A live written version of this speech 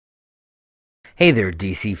Hey there,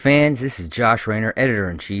 DC fans. This is Josh Rayner,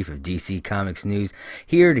 editor-in-chief of DC Comics News,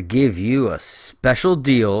 here to give you a special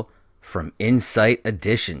deal from Insight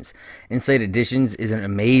Editions. Insight Editions is an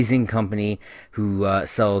amazing company who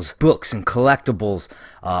sells books and collectibles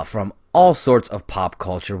from all sorts of pop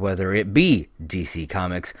culture, whether it be DC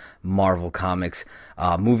Comics, Marvel Comics,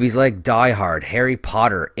 movies like Die Hard, Harry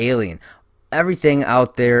Potter, Alien, everything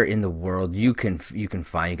out there in the world you can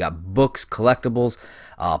find. You got books, collectibles,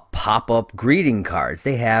 pop-up greeting cards.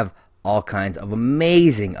 They have all kinds of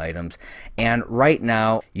amazing items, and right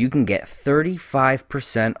now you can get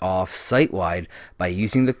 35% off site-wide by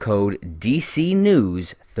using the code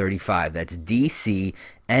DCNews35. That's DCNEWS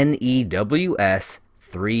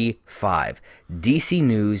 35. DC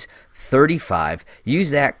News 35.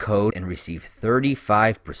 Use that code and receive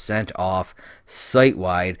 35% off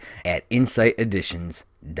site-wide at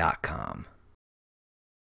insighteditions.com.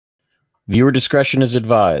 Viewer discretion is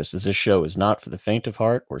advised, as this show is not for the faint of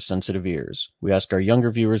heart or sensitive ears. We ask our younger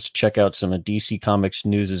viewers to check out some of DC Comics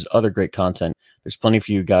News' other great content. There's plenty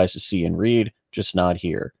for you guys to see and read, just not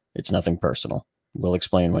here. It's nothing personal. We'll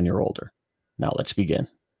explain when you're older. Now let's begin.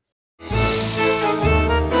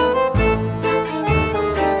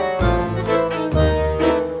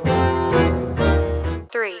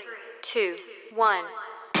 3, 2, 1.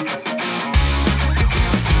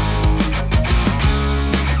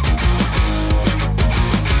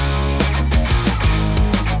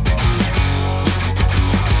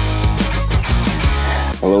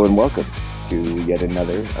 Hello and welcome to yet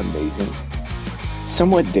another amazing,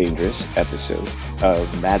 somewhat dangerous episode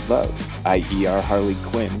of Mad Love, i.e. our Harley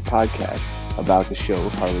Quinn podcast about the show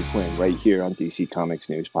Harley Quinn right here on DC Comics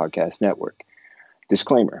News Podcast Network.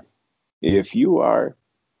 Disclaimer, if you are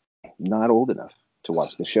not old enough to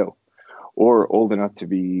watch the show or old enough to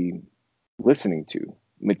be listening to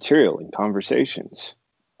material and conversations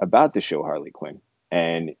about the show Harley Quinn,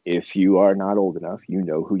 and if you are not old enough, you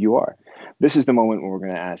know who you are. This is the moment when we're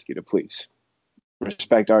going to ask you to please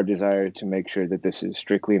respect our desire to make sure that this is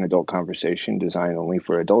strictly an adult conversation designed only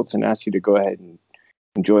for adults, and ask you to go ahead and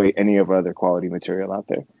enjoy any of our other quality material out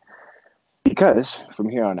there. Because from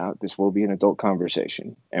here on out, this will be an adult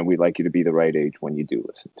conversation, and we'd like you to be the right age when you do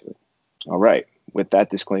listen to it. All right, with that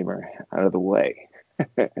disclaimer out of the way,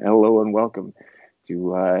 hello and welcome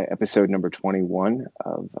to episode number 21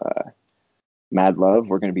 of Mad Love.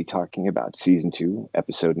 We're going to be talking about season 2,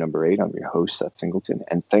 episode number 8. I'm your host, Seth Singleton,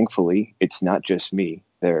 and thankfully, it's not just me.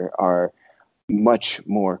 There are much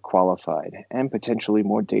more qualified and potentially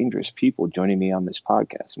more dangerous people joining me on this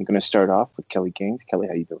podcast. I'm going to start off with Kelly Kings. Kelly,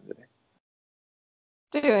 how you doing today?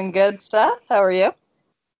 Doing good, Seth. How are you?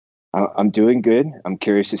 I'm doing good. I'm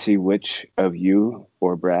curious to see which of you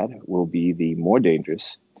or Brad will be the more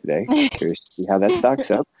dangerous today. Curious to see how that stacks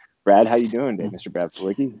up. Brad, how you doing today, Mr. Brad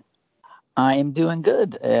Flicki? I am doing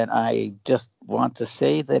good, and I just want to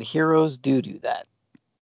say that heroes do that.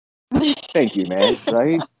 Thank you, man.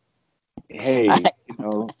 Right? Hey,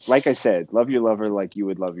 like I said, love your lover like you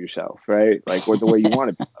would love yourself, right? Like, or the way you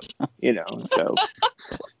want to be loved, so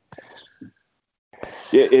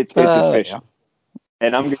it's official. Yeah.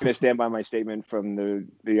 And I'm going to stand by my statement from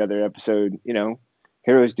the other episode.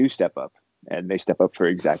 Heroes do step up, and they step up for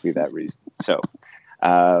exactly that reason. So,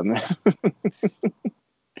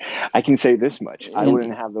 I can say this much. I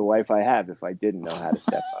wouldn't have the wife I have if I didn't know how to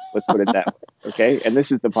step up. Let's put it that way. Okay? And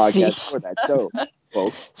this is the podcast for that. So,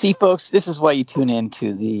 folks. See, folks, this is why you tune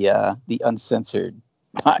into the uncensored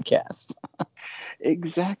podcast.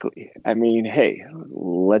 Exactly. I mean, hey,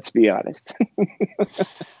 let's be honest.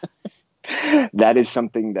 That is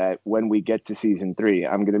something that when we get to season 3,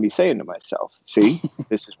 I'm going to be saying to myself, see,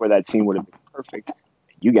 this is where that scene would have been perfect.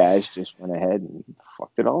 You guys just went ahead and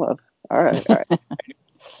fucked it all up. All right.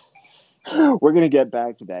 We're going to get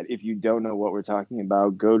back to that. If you don't know what we're talking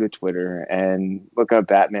about, go to Twitter and look up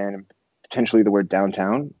Batman and potentially the word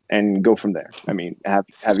downtown and go from there. I mean, have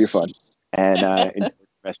your fun and enjoy the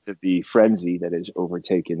rest of the frenzy that has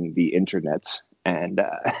overtaken the internets. And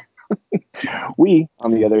we,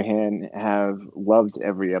 on the other hand, have loved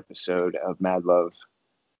every episode of Mad Love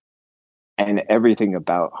and everything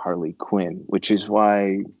about Harley Quinn, which is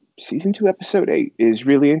why season 2, episode 8 is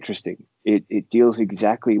really interesting. It deals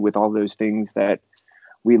exactly with all those things that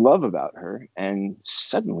we love about her, and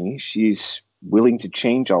suddenly she's willing to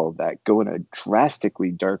change all of that, go in a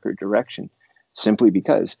drastically darker direction, simply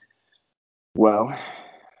because, well,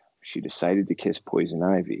 she decided to kiss Poison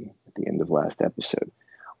Ivy at the end of last episode.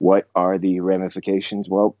 What are the ramifications?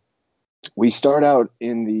 Well, we start out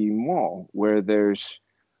in the mall where there's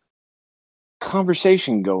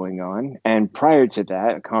conversation going on, and prior to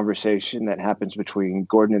that, a conversation that happens between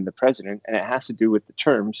Gordon and the president, and it has to do with the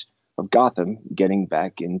terms of Gotham getting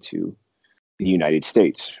back into the United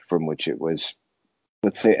States, from which it was,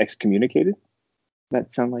 let's say, excommunicated.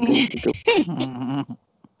 That sound like a good.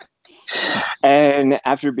 And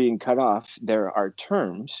after being cut off, there are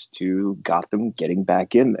terms to Gotham getting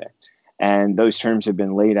back in there. And those terms have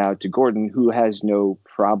been laid out to Gordon, who has no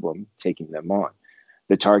problem taking them on.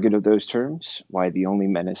 The target of those terms? Why, the only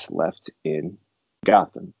menace left in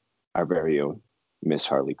Gotham, our very own Miss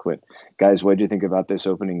Harley Quinn. Guys, what did you think about this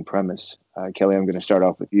opening premise? Kelly, I'm going to start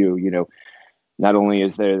off with you. You know, not only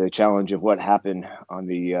is there the challenge of what happened on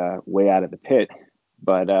the way out of the pit,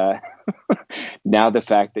 but now the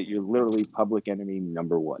fact that you're literally public enemy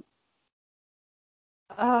number one.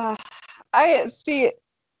 I see.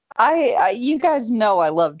 You guys know I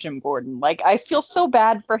love Jim Gordon. Like, I feel so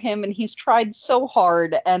bad for him, and he's tried so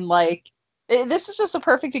hard. And like, this is just a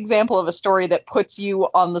perfect example of a story that puts you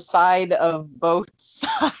on the side of both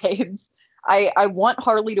sides. I want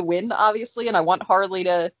Harley to win, obviously, and I want Harley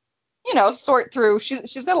to, sort through.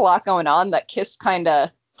 She's got a lot going on. That kiss kind of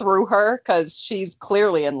threw her because she's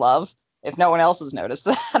clearly in love. If no one else has noticed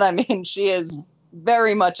that, I mean, she is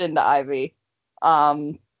very much into Ivy.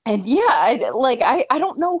 And yeah, I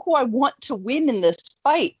don't know who I want to win in this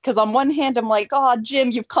fight, because on one hand I'm like, oh,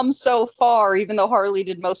 Jim, you've come so far, even though Harley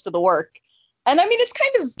did most of the work. And I mean, it's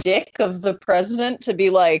kind of dick of the president to be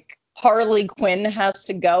like, Harley Quinn has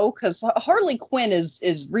to go, because Harley Quinn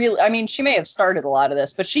is really, I mean, she may have started a lot of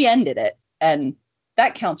this, but she ended it, and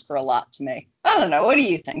that counts for a lot to me. I don't know. What do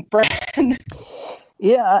you think, Brandon?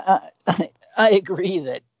 Yeah, I agree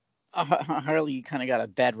that Harley kind of got a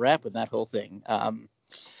bad rap with that whole thing.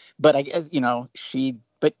 But I guess, she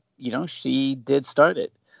did start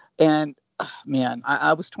it. And man,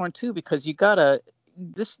 I was torn too, because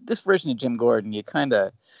this version of Jim Gordon, you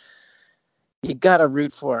gotta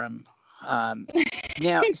root for him.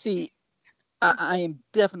 Now, see, I am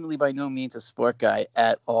definitely by no means a sport guy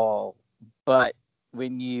at all, but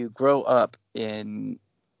when you grow up in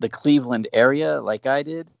the Cleveland area like I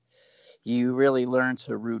did, you really learn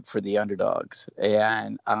to root for the underdogs.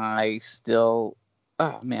 And I still,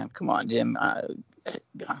 oh man, come on, Jim.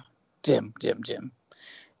 Jim.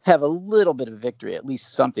 Have a little bit of victory, at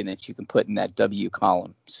least something that you can put in that W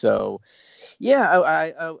column. So, yeah,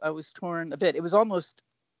 I was torn a bit. It was almost,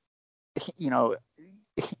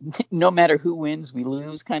 no matter who wins, we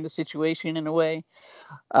lose kind of situation in a way.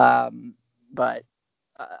 But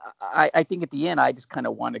I think at the end, I just kind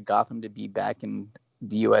of wanted Gotham to be back in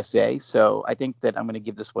the USA. So I think that I'm going to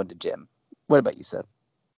give this one to Jim. What about you, Seth?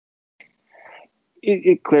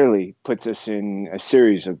 It clearly puts us in a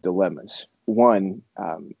series of dilemmas. One,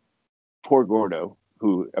 poor Gordo,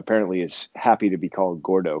 who apparently is happy to be called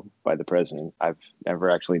Gordo by the president. I've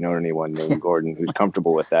never actually known anyone named Gordon who's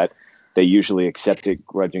comfortable with that. They usually accept it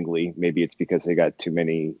grudgingly. Maybe it's because they got too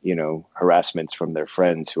many, harassments from their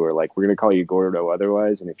friends who are like, we're going to call you Gordo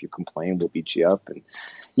otherwise. And if you complain, we'll beat you up. And,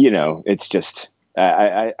 it's just,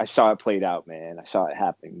 I saw it played out, man. I saw it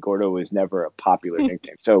happen. Gordo was never a popular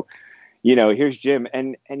nickname. So, here's Jim.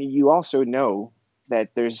 And you also know that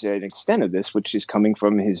there's an extent of this, which is coming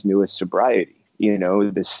from his newest sobriety.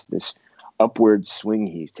 This upward swing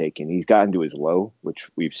he's taken. He's gotten to his low, which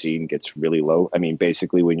we've seen gets really low. I mean,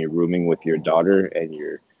 basically when you're rooming with your daughter and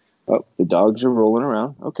the dogs are rolling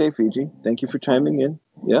around. Okay, Fiji, thank you for chiming in.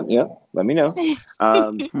 Yep. Let me know.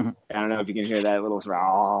 I don't know if you can hear that little,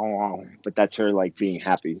 but that's her like being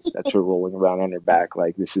happy. That's her rolling around on her back.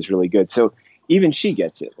 Like, this is really good. So even she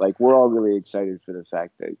gets it. Like, we're all really excited for the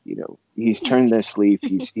fact that, he's turned this leaf.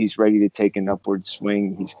 He's ready to take an upward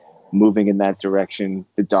swing. He's moving in that direction.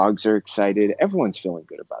 The dogs are excited. Everyone's feeling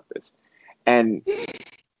good about this. And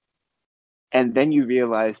then you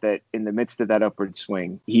realize that in the midst of that upward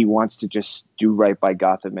swing, he wants to just do right by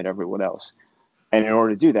Gotham and everyone else. And in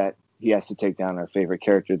order to do that, he has to take down our favorite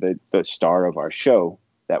character, the star of our show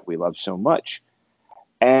that we love so much.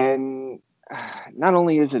 And not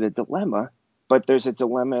only is it a dilemma, but there's a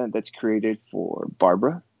dilemma that's created for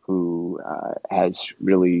Barbara, who has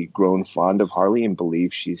really grown fond of Harley and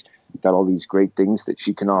believes she's got all these great things that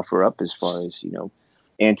she can offer up as far as,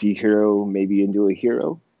 anti-hero, maybe into a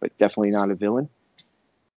hero, but definitely not a villain.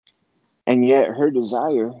 And yet her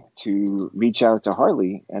desire to reach out to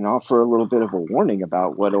Harley and offer a little bit of a warning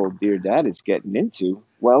about what old dear dad is getting into,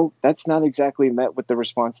 well, that's not exactly met with the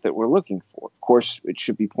response that we're looking for. Of course, it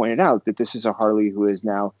should be pointed out that this is a Harley who is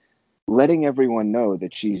now letting everyone know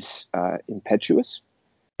that she's impetuous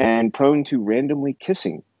and prone to randomly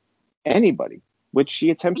kissing anybody, which she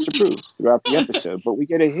attempts to prove throughout the episode. But we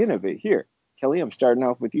get a hint of it here. Kelly, I'm starting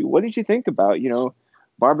off with you. What did you think about,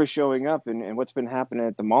 Barbara showing up and what's been happening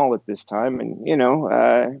at the mall at this time, and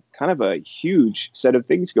kind of a huge set of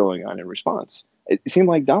things going on in response. It seemed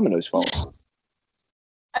like dominoes falling.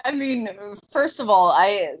 I mean, first of all,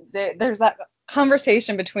 there's that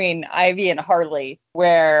conversation between Ivy and Harley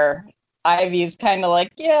where Ivy's kind of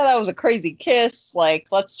like, yeah, that was a crazy kiss. Like,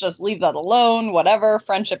 let's just leave that alone. Whatever,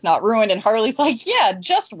 friendship not ruined. And Harley's like, yeah,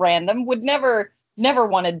 just random. Would never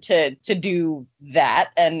wanted to do that.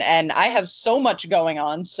 And I have so much going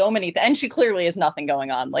on, so many, and she clearly has nothing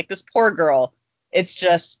going on. Like this poor girl. It's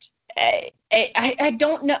just. I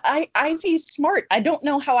don't know. Ivy's smart. I don't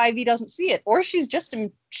know how Ivy doesn't see it, or she's just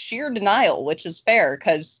in sheer denial, which is fair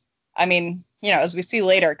because, I mean, as we see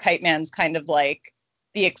later, Kite Man's kind of like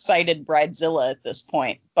the excited bridezilla at this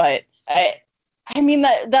point. But I mean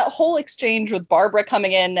that whole exchange with Barbara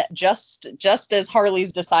coming in just as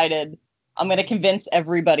Harley's decided, I'm going to convince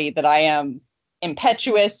everybody that I am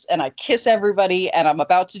impetuous and I kiss everybody and I'm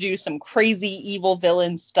about to do some crazy evil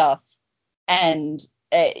villain stuff. And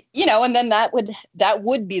and then that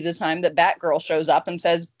would be the time that Batgirl shows up and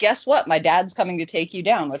says, guess what? My dad's coming to take you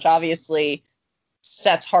down, which obviously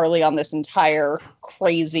sets Harley on this entire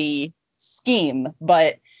crazy scheme.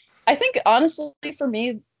 But I think, honestly, for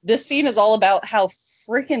me, this scene is all about how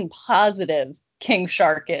freaking positive King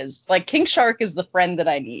Shark is. Like, King Shark is the friend that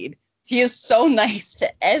I need. He is so nice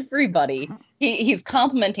to everybody. He's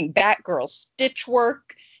complimenting Batgirl's stitch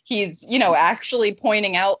work. He's, actually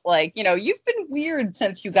pointing out, like, you've been weird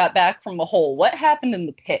since you got back from the hole. What happened in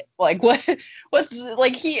the pit? Like, what's,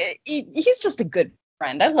 like, he's just a good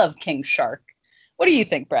friend. I love King Shark. What do you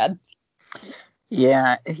think, Brad?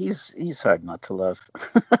 Yeah, he's hard not to love.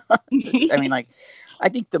 I mean, like, I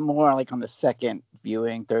think the more, like, on the second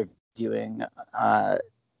viewing, third viewing,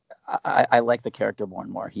 I like the character more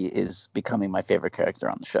and more. He is becoming my favorite character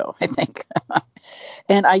on the show, I think.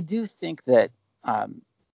 And I do think that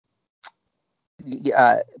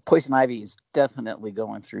Poison Ivy is definitely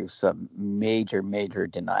going through some major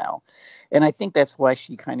denial. And I think that's why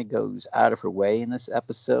she kind of goes out of her way in this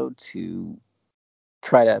episode to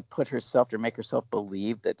try to put herself or make herself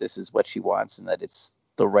believe that this is what she wants and that it's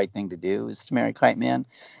the right thing to do is to marry Kite Man.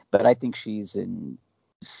 But I think she's in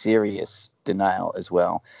serious denial as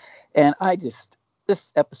well. And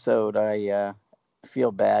this episode, I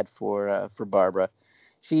feel bad for Barbara.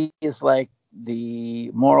 She is like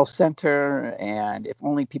the moral center, and if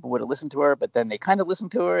only people would have listened to her, but then they kind of listen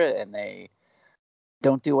to her and they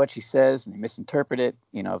don't do what she says and they misinterpret it.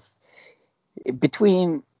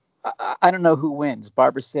 Between, I don't know who wins.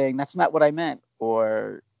 Barbara saying that's not what I meant,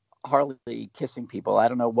 or Harley kissing people. I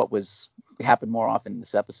don't know what happened more often in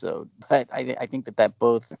this episode, but I think that they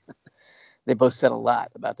both said a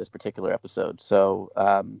lot about this particular episode. So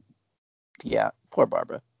yeah, poor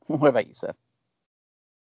Barbara. What about you, Seth?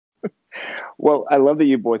 Well, I love that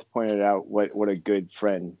you both pointed out what a good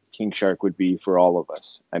friend King Shark would be for all of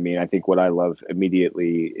us. I mean, I think what I love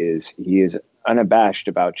immediately is he is unabashed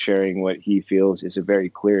about sharing what he feels is a very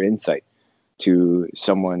clear insight to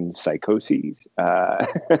someone's psychoses,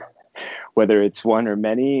 whether it's one or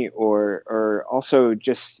many, or also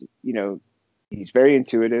just, he's very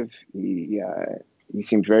intuitive. He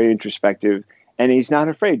seems very introspective, and he's not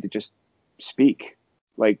afraid to just speak,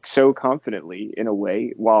 like, so confidently in a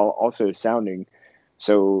way, while also sounding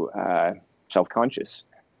so self-conscious.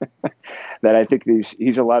 That I think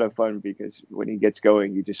he's a lot of fun, because when he gets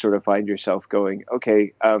going, you just sort of find yourself going,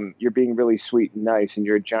 okay, you're being really sweet and nice, and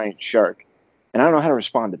you're a giant shark, and I don't know how to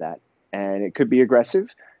respond to that. And it could be aggressive.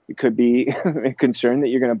 It could be a concern that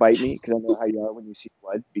you're going to bite me, because I know how you are when you see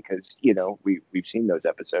blood, because, we've seen those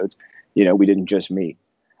episodes. We didn't just meet.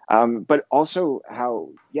 But also how,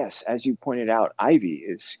 yes, as you pointed out, Ivy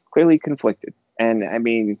is clearly conflicted. And I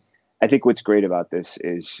mean, I think what's great about this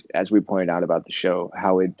is, as we pointed out about the show,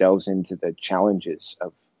 how it delves into the challenges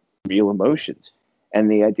of real emotions and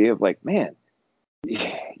the idea of, like, man,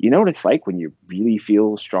 you know what it's like when you really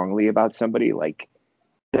feel strongly about somebody, like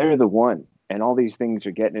they're the one, and all these things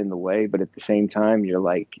are getting in the way, but at the same time, you're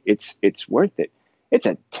like, it's worth it. It's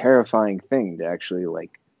a terrifying thing to actually,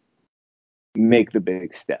 like, make the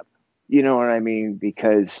big step. You know what I mean?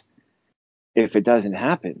 Because if it doesn't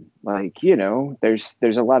happen, like, there's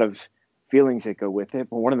a lot of feelings that go with it.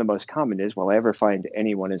 But one of the most common is, will I ever find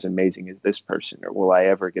anyone as amazing as this person? Or will I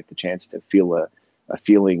ever get the chance to feel a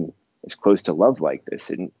feeling as close to love like this?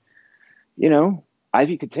 And,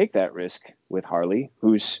 Ivy could take that risk with Harley,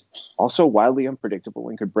 who's also wildly unpredictable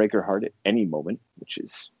and could break her heart at any moment, which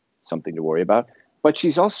is something to worry about. But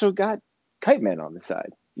she's also got Kite Man on the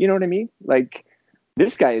side. You know what I mean? Like,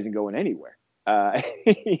 this guy isn't going anywhere.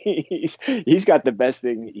 He's got the best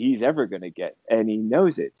thing he's ever going to get, and he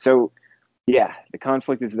knows it. So Yeah, the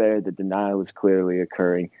conflict is there. The denial is clearly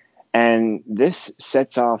occurring. And this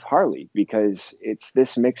sets off Harley because it's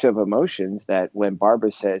this mix of emotions that when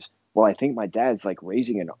Barbara says, well, I think my dad's like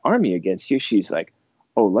raising an army against you, she's like,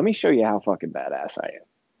 oh, let me show you how fucking badass I am.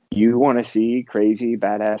 You want to see crazy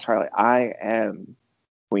badass Harley? I am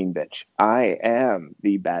Queen Bitch. I am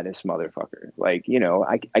the baddest motherfucker. Like,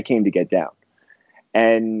 I came to get down.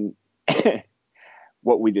 And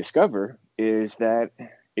what we discover is that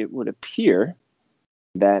it would appear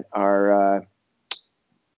that our,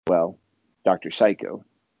 Dr. Psycho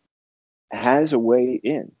has a way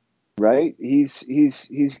in, right? He's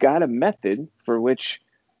got a method for which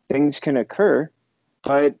things can occur,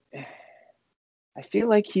 but I feel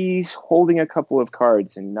like he's holding a couple of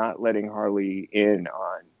cards and not letting Harley in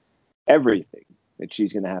on everything that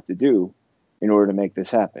she's going to have to do in order to make this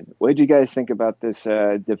happen. What did you guys think about this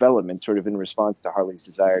development, sort of in response to Harley's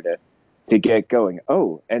desire to get going?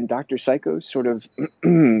 Oh, and Dr. Psycho's sort of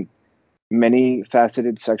many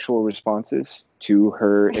faceted sexual responses to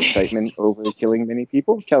her excitement over killing many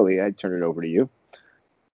people. Kelly, I'd turn it over to you.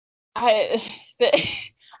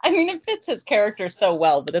 I mean, it fits his character so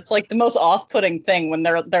well, but it's like the most off-putting thing when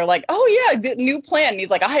they're like, oh yeah, the new plan. And he's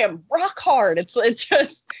like, I am rock hard. It's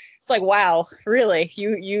like, wow, really?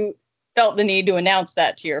 You felt the need to announce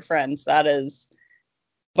that to your friends. That is,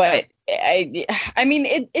 but I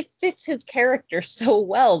mean, it fits his character so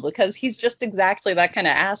well because he's just exactly that kind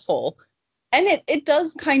of asshole. And it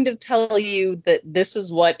does kind of tell you that this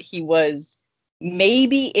is what he was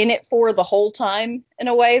maybe in it for the whole time, in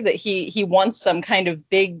a way, that he wants some kind of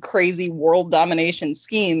big, crazy world domination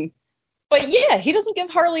scheme. But yeah, he doesn't give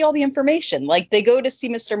Harley all the information. Like, they go to see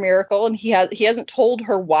Mr. Miracle, and he hasn't told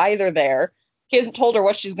her why they're there. He hasn't told her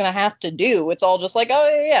what she's going to have to do. It's all just like, oh,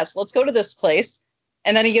 yes, let's go to this place.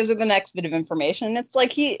 And then he gives her the next bit of information. And it's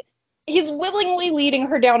like he's willingly leading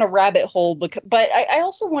her down a rabbit hole. But I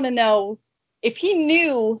also want to know, if he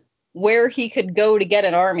knew where he could go to get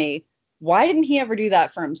an army, why didn't he ever do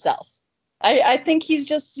that for himself? I think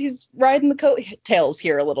he's riding the coattails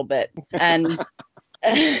here a little bit. And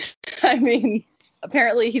I mean,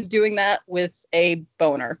 apparently he's doing that with a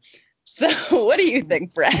boner. So what do you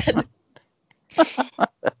think, Brad?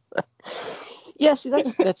 Yeah, see,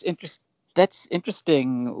 that's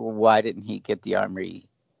interesting. Why didn't he get the armory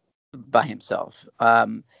by himself?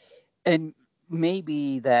 And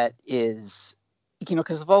maybe that is,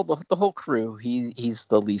 because of all the whole crew, he's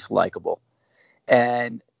the least likable,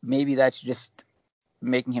 and maybe that's just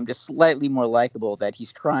making him just slightly more likable, that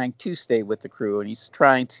he's trying to stay with the crew and he's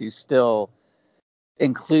trying to still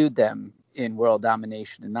include them in world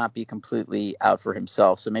domination and not be completely out for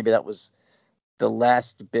himself. So maybe that was the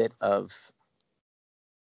last bit of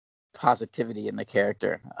positivity in the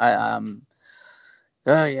character. Oh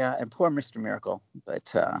yeah, and poor Mr. Miracle,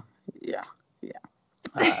 but yeah.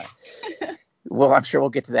 Well, I'm sure we'll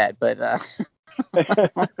get to that, but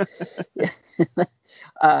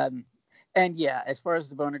and yeah, as far as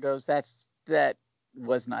the boner goes, that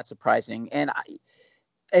was not surprising, and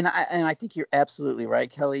I think you're absolutely right,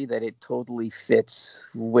 Kelly, that it totally fits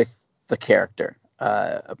with the character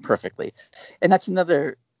perfectly, and that's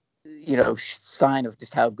another sign of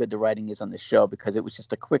just how good the writing is on the show, because it was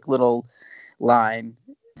just a quick little line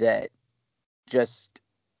that just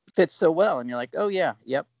fits so well, and you're like, oh yeah,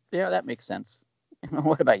 yep, yeah, that makes sense.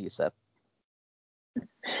 What about you, Seth?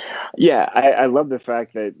 Yeah, I love the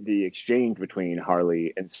fact that the exchange between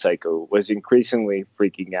Harley and Psycho was increasingly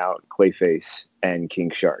freaking out Clayface and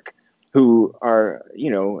King Shark, who are,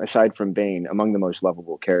 aside from Bane, among the most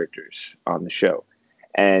lovable characters on the show.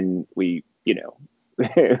 And we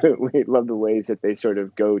we love the ways that they sort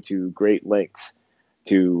of go to great lengths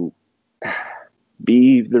to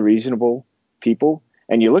be the reasonable people.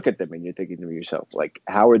 And you look at them and you're thinking to yourself, like,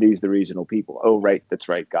 how are these the reasonable people? Oh, right. That's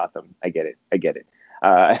right. Gotham. I get it.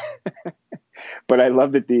 Uh, but I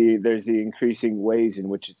love that there's the increasing ways in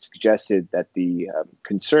which it's suggested that the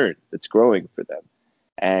concern that's growing for them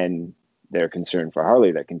and their concern for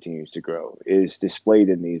Harley that continues to grow is displayed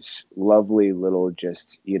in these lovely little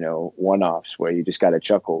just, one-offs where you just got to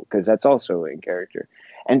chuckle, because that's also in character.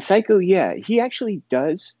 And Psycho, yeah, he actually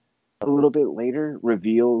does a little bit later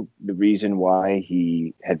reveal the reason why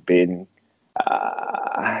he had been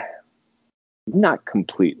not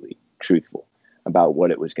completely truthful about what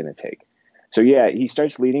it was going to take. So yeah, he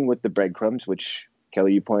starts leading with the breadcrumbs, which,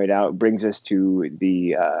 Kelly, you pointed out, brings us to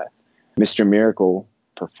the Mr. Miracle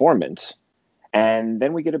performance. And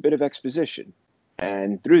then we get a bit of exposition.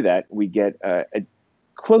 And through that, we get a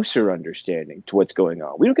closer understanding to what's going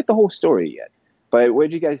on. We don't get the whole story yet. But what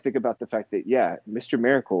did you guys think about the fact that, yeah, Mr.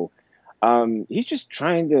 Miracle He's just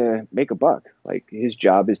trying to make a buck. Like, his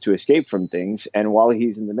job is to escape from things, and while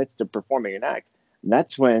he's in the midst of performing an act,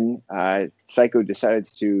 that's when Psycho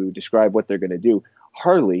decides to describe what they're going to do.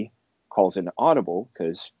 Harley calls an audible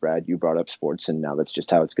because, Brad, you brought up sports, and now that's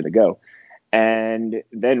just how it's going to go. And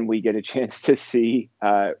then we get a chance to see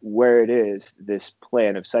where it is this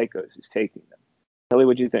plan of Psycho's is taking them. Kelly,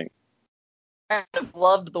 what do you think? I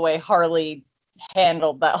loved the way Harley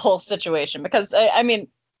handled that whole situation because, I mean,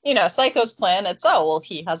 Psycho's plan, it's,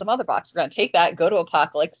 he has a mother box. We're going to take that, go to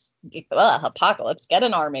Apocalypse, get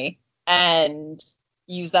an army, and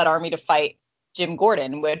use that army to fight Jim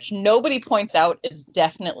Gordon, which nobody points out is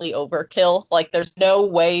definitely overkill. Like, there's no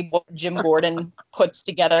way what Jim Gordon puts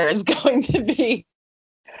together is going to be.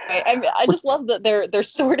 I just love that they're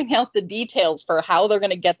sorting out the details for how they're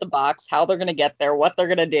going to get the box, how they're going to get there, what they're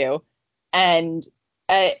going to do. And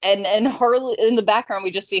Harley, in the background,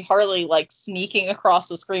 we just see Harley like sneaking across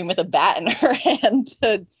the screen with a bat in her hand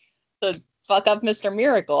to fuck up Mr.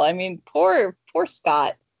 Miracle. I mean, poor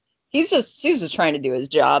Scott. He's just trying to do his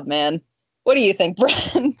job, man. What do you think,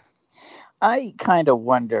 Brent? I kind of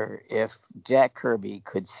wonder if Jack Kirby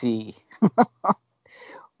could see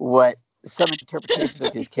what some interpretations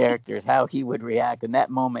of his characters, how he would react in that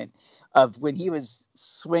moment of when he was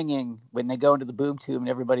swinging, when they go into the boom tube and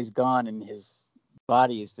everybody's gone and his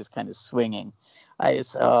body is just kind of swinging.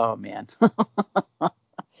 Oh man.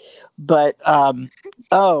 But I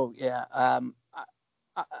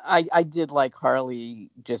did like Harley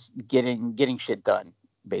just getting shit done,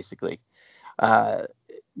 basically.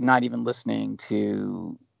 Not even listening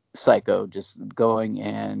to Psycho, just going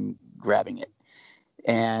and grabbing it.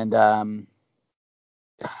 And I'm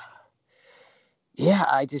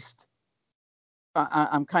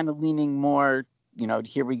kind of leaning more,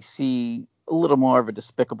 here we see a little more of a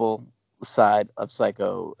despicable side of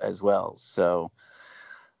Psycho as well. So,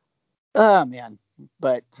 oh man.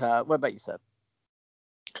 But what about you, Seth?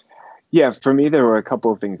 Yeah, for me, there were a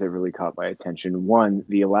couple of things that really caught my attention. One,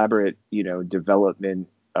 the elaborate, development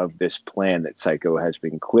of this plan that Psycho has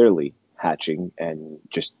been clearly hatching and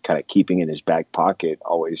just kind of keeping in his back pocket,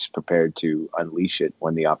 always prepared to unleash it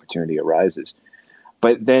when the opportunity arises.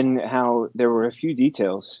 But then how there were a few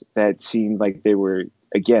details that seemed like they were,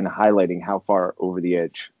 again, highlighting how far over the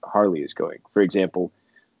edge Harley is going. For example,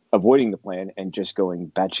 avoiding the plan and just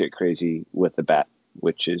going batshit crazy with the bat,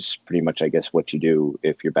 which is pretty much, I guess, what you do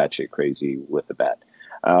if you're batshit crazy with the bat.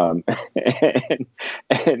 And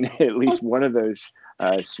at least one of those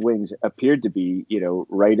swings appeared to be,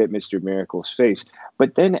 right at Mr. Miracle's face.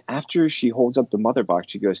 But then after she holds up the mother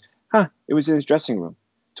box, she goes, it was in his dressing room.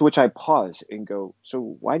 To which I pause and go,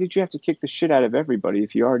 so why did you have to kick the shit out of everybody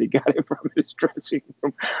if you already got it from his dressing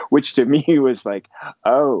room? Which to me was like,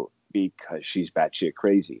 oh, because she's batshit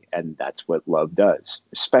crazy. And that's what love does,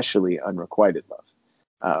 especially unrequited love.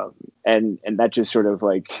 And that just sort of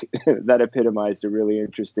like, that epitomized a really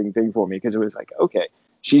interesting thing for me, because it was like, okay,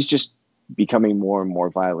 she's just becoming more and more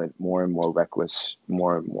violent, more and more reckless,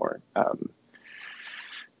 more and more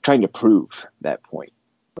trying to prove that point.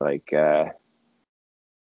 Like,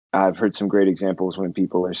 I've heard some great examples when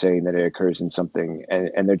people are saying that it occurs in something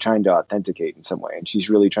and they're trying to authenticate in some way. And she's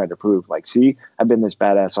really trying to prove, like, see, I've been this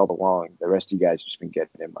badass all along. The rest of you guys just been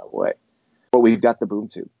getting in my way. But we've got the boom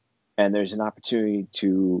tube, and there's an opportunity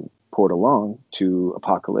to port along to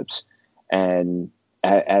Apocalypse. And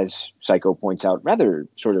as Psycho points out, rather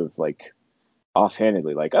sort of like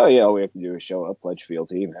offhandedly, like, oh yeah, all we have to do is show up, pledge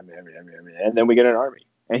fealty, and then we get an army.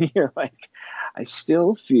 And you're like, I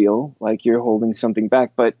still feel like you're holding something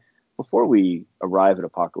back. But before we arrive at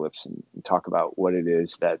Apocalypse and talk about what it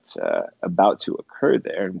is that's about to occur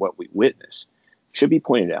there and what we witness, it should be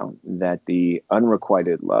pointed out that the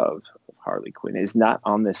unrequited love of Harley Quinn is not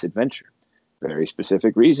on this adventure. Very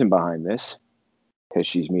specific reason behind this, because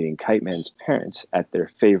she's meeting Kite Man's parents at their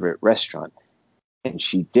favorite restaurant. And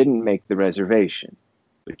she didn't make the reservation,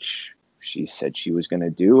 which she said she was going to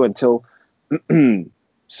do until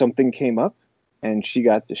something came up and she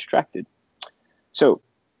got distracted. So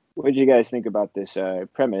what did you guys think about this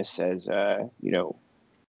premise as,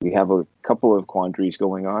 we have a couple of quandaries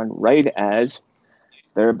going on right as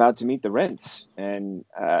they're about to meet the rents. And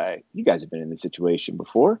you guys have been in this situation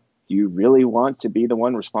before. Do you really want to be the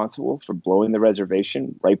one responsible for blowing the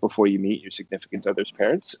reservation right before you meet your significant other's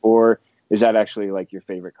parents? Or is that actually like your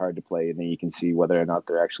favorite card to play and then you can see whether or not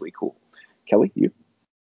they're actually cool? Kelly, you?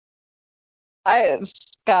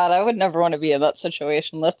 Scott, I would never want to be in that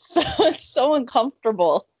situation. It's so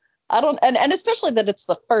uncomfortable. And especially that it's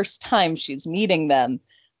the first time she's meeting them.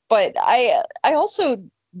 But I also,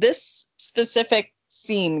 this specific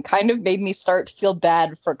scene kind of made me start to feel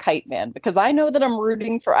bad for Kite Man, because I know that I'm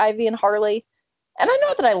rooting for Ivy and Harley, and I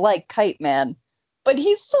know that I like Kite Man, but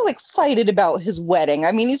he's so excited about his wedding.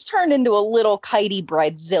 I mean, he's turned into a little kitey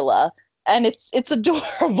bridezilla, and it's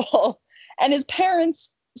adorable. And his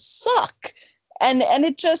parents suck. And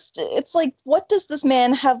it's like, what does this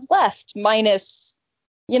man have left? Minus,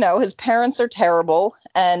 his parents are terrible,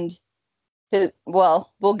 and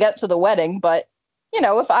we'll get to the wedding, but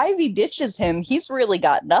if Ivy ditches him, he's really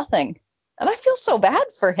got nothing. And I feel so bad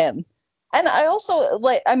for him. And I also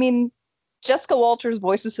Jessica Walters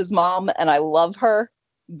voices his mom, and I love her,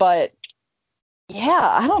 but yeah,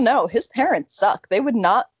 I don't know. His parents suck. They would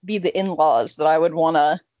not be the in-laws that I would want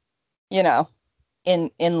to,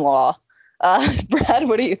 in-law. Brad,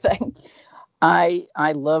 what do you think? I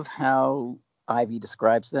love how Ivy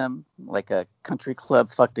describes them, like a country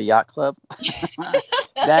club fucked a yacht club.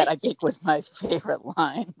 That I think was my favorite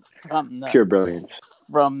line from Pure brilliance.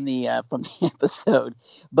 From the episode.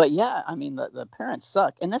 But yeah, I mean the parents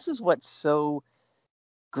suck, and this is what's so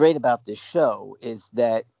great about this show is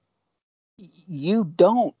that you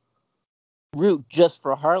don't root just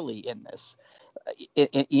for Harley in this,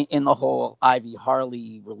 in the whole Ivy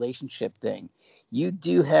Harley relationship thing. You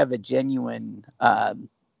do have a genuine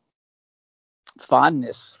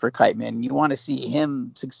fondness for Kite Man. You want to see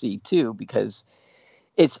him succeed too, because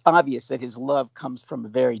it's obvious that his love comes from a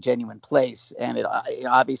very genuine place, and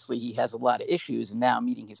obviously he has a lot of issues. And now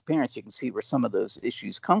meeting his parents, you can see where some of those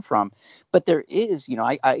issues come from. But there is,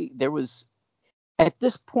 there was at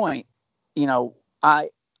this point, I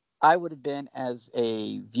would have been, as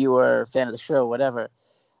a viewer, fan of the show, whatever,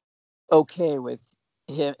 okay with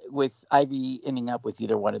Ivy ending up with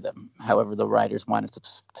either one of them, however the writers wanted to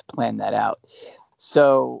plan that out.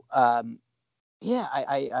 So yeah,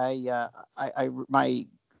 my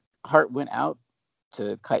heart went out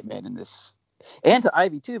to Kite Man in this, and to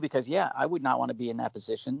Ivy too, because yeah, I would not want to be in that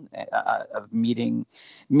position of meeting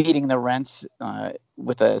the rents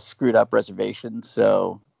with a screwed up reservation.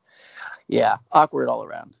 So yeah, awkward all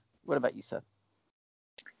around. What about you, Seth?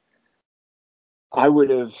 I would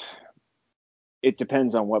have. It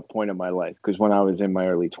depends on what point of my life, because when I was in my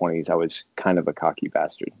early 20s, I was kind of a cocky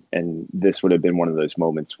bastard, and this would have been one of those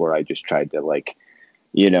moments where I just tried to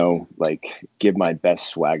give my best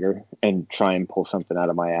swagger and try and pull something out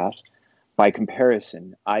of my ass. By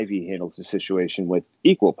comparison, Ivy handles the situation with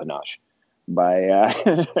equal panache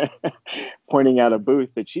by pointing out a booth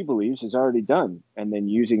that she believes is already done, and then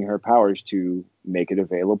using her powers to make it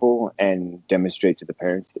available and demonstrate to the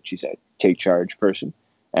parents that she's a take charge person.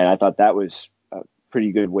 And I thought that was a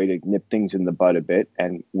pretty good way to nip things in the bud a bit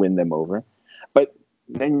and win them over. But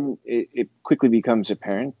then it quickly becomes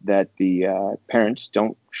apparent that the parents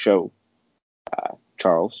don't show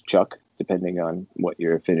Chuck, depending on what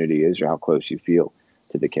your affinity is or how close you feel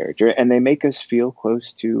to the character. And they make us feel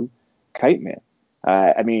close to Kite Man.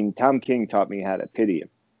 Tom King taught me how to pity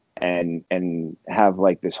him and have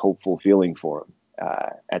like this hopeful feeling for him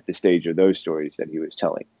at the stage of those stories that he was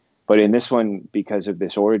telling. But in this one, because of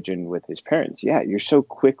this origin with his parents, yeah, you're so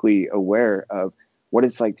quickly aware of what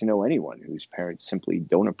it's like to know anyone whose parents simply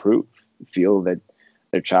don't approve, feel that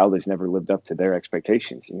their child has never lived up to their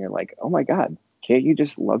expectations. And you're like, oh my God, can't you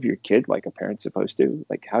just love your kid like a parent's supposed to?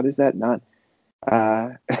 Like, how does that not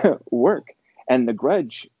work? And the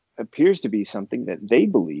grudge appears to be something that they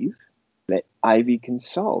believe that Ivy can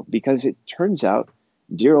solve, because it turns out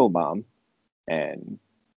dear old mom and,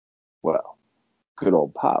 well, good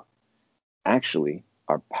old pop actually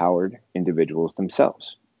are powered individuals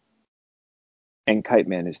themselves. And Kite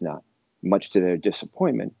Man is not, much to their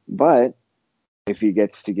disappointment. But if he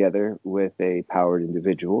gets together with a powered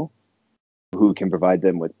individual who can provide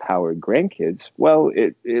them with powered grandkids, well,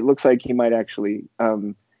 it looks like he might actually,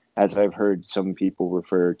 as I've heard some people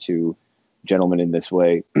refer to gentlemen in this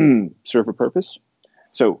way, serve a purpose.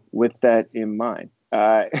 So with that in mind,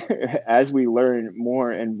 as we learn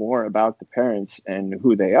more and more about the parents and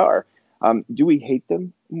who they are, do we hate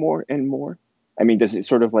them more and more? I mean, does it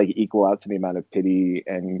sort of like equal out to the amount of pity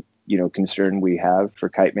and, concern we have for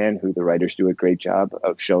Kite Man, who the writers do a great job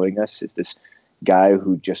of showing us is this guy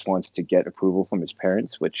who just wants to get approval from his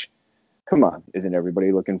parents, which, come on, isn't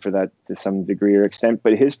everybody looking for that to some degree or extent?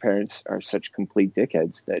 But his parents are such complete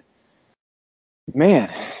dickheads that,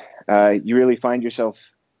 man, you really find yourself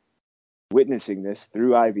witnessing this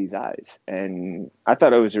through Ivy's eyes. And I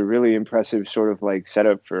thought it was a really impressive sort of like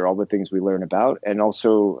setup for all the things we learn about, and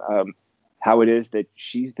also how it is that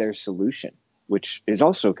she's their solution, which is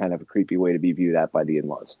also kind of a creepy way to be viewed at by the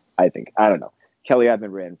in-laws, I think. I don't know. Kelly, I've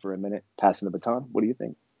been ranting for a minute, passing the baton. What do you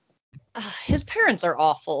think? His parents are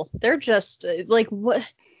awful. They're just like,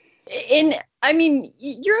 what? I mean,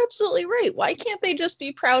 you're absolutely right. Why can't they just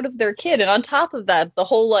be proud of their kid? And on top of that, the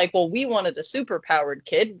whole like, well, we wanted a superpowered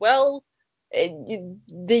kid. Well,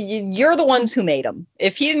 you're the ones who made him.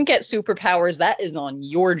 If he didn't get superpowers, that is on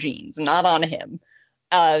your genes, not on him.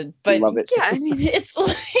 But Love it. yeah, I mean, it's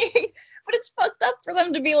like, but it's fucked up for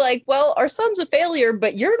them to be like, well, our son's a failure,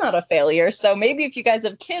 but you're not a failure. So maybe if you guys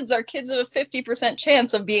have kids, our kids have a 50%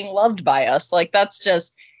 chance of being loved by us. Like that's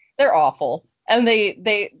just, they're awful. And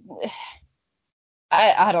I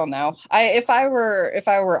don't know. If I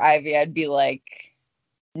were Ivy, I'd be like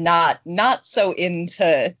not so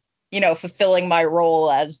into, fulfilling my role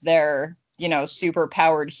as their, super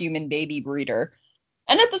powered human baby breeder.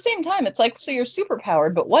 And at the same time, it's like, so you're super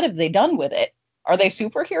powered, but what have they done with it? Are they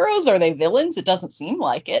superheroes? Are they villains? It doesn't seem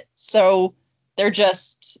like it. So they're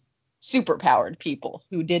just super powered people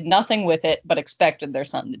who did nothing with it but expected their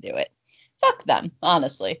son to do it. Fuck them,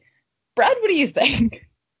 honestly. Brad, what do you think?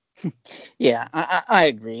 Yeah, I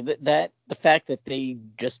agree that the fact that they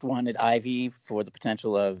just wanted Ivy for the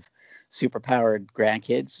potential of superpowered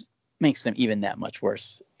grandkids makes them even that much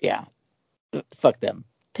worse. Yeah, fuck them.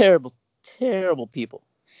 Terrible, terrible people.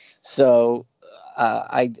 So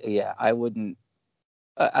I wouldn't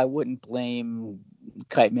blame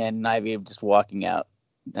Kite Man and Ivy of just walking out.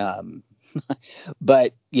 Um,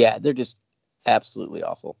 but yeah, they're just absolutely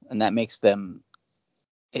awful, and that makes them.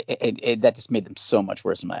 That just made them so much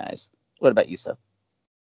worse in my eyes. What about you, Seth?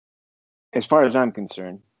 As far as I'm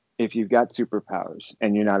concerned, if you've got superpowers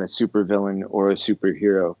and you're not a supervillain or a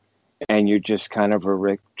superhero and you're just kind of a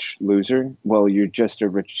rich loser, well, you're just a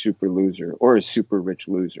rich super loser or a super rich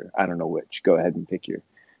loser. I don't know which. Go ahead and pick your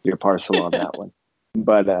parcel on that one.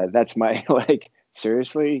 But that's my like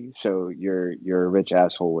seriously. So you're a rich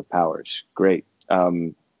asshole with powers. Great.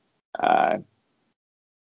 Uh,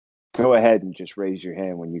 Go ahead and just raise your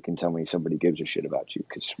hand when you can tell me somebody gives a shit about you.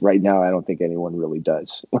 Because right now, I don't think anyone really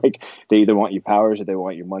does. Like, they either want your powers or they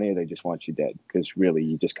want your money or they just want you dead. Because really,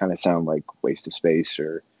 you just kind of sound like waste of space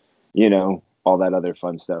or, all that other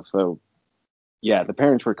fun stuff. So, yeah, the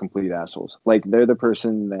parents were complete assholes. Like, they're the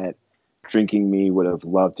person that drinking me would have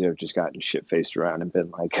loved to have just gotten shit faced around and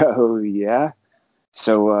been like, oh, yeah.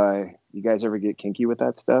 So, you guys ever get kinky with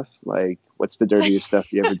that stuff? Like, what's the dirtiest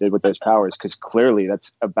stuff you ever did with those powers? Because clearly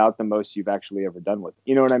that's about the most you've actually ever done with it.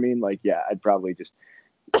 You know what I mean? Like, yeah, I'd probably just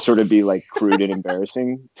sort of be like crude and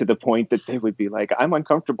embarrassing to the point that they would be like, I'm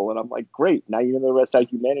uncomfortable. And I'm like, great. Now you know the rest how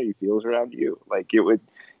humanity feels around you. Like, it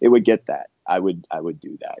would get that. I would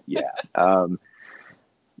do that. Yeah.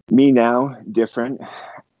 Me now, different.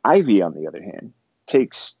 Ivy, on the other hand,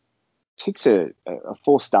 takes a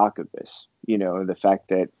full stock of this. The fact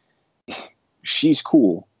that she's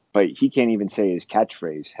cool, but he can't even say his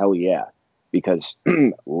catchphrase, hell yeah, because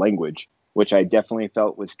language, which I definitely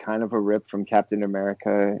felt was kind of a rip from Captain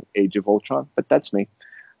America Age of Ultron, but that's me.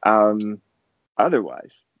 Um,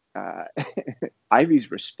 Otherwise, uh, Ivy's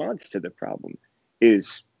response to the problem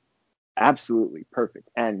is absolutely perfect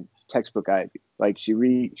and textbook Ivy. Like she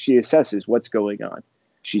assesses what's going on.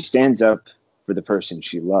 She stands up for the person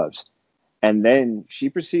she loves. And then she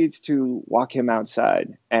proceeds to walk him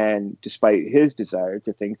outside. And despite his desire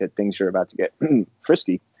to think that things are about to get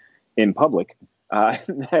frisky in public,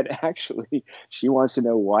 that actually she wants to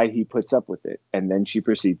know why he puts up with it. And then she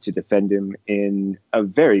proceeds to defend him in a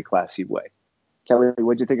very classy way. Kelly,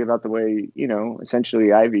 what'd you think about the way,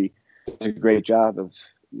 essentially Ivy does a great job of,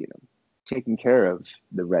 taking care of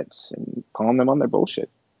the Reds and calling them on their bullshit?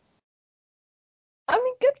 I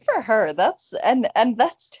mean, good for her. And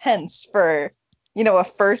that's tense for, a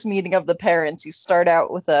first meeting of the parents. You start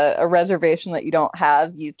out with a reservation that you don't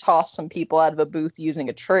have. You toss some people out of a booth using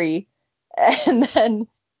a tree, and then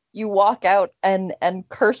you walk out and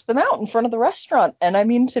curse them out in front of the restaurant. And I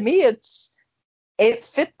mean, to me, it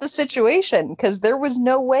fit the situation because there was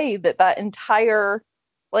no way that entire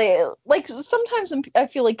like sometimes I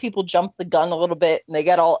feel like people jump the gun a little bit and they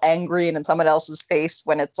get all angry and in someone else's face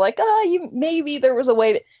when it's like, maybe there was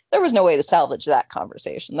no way to salvage that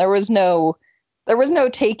conversation. There was no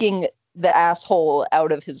taking the asshole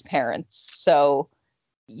out of his parents. So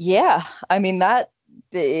yeah, I mean that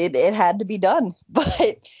it had to be done.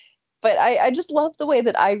 But I just love the way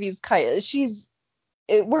that Ivy's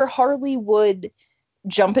where Harley would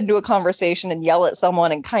jump into a conversation and yell at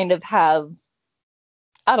someone and kind of have,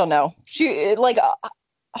 I don't know.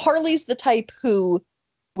 Harley's the type who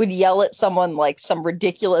would yell at someone like some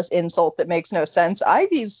ridiculous insult that makes no sense.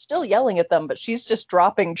 Ivy's still yelling at them, but she's just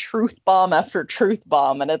dropping truth bomb after truth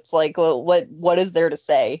bomb, and it's like, well, what is there to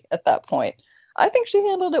say at that point? I think she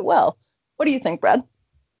handled it well. What do you think, Brad?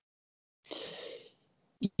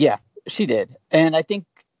 Yeah, she did, and I think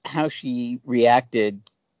how she reacted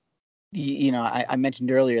I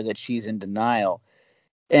mentioned earlier that she's in denial,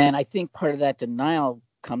 and I think part of that denial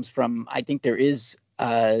comes from, I think there is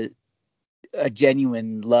a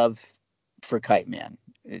genuine love for Kite Man.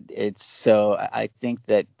 It's so I think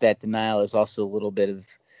that denial is also a little bit of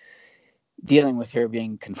dealing with her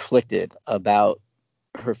being conflicted about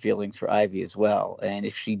her feelings for Ivy as well. And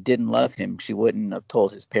if she didn't love him, she wouldn't have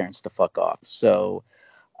told his parents to fuck off. So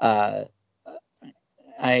uh,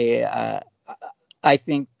 I I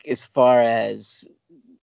think as far as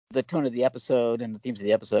the tone of the episode and the themes of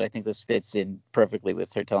the episode, I think this fits in perfectly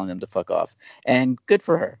with her telling them to fuck off. And good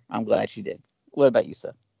for her. I'm glad she did. What about you,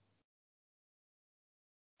 Seth?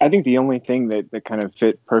 I think the only thing that kind of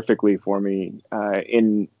fit perfectly for me,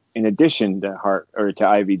 in addition to Hart or to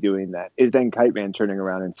Ivy doing that, is then Kite Man turning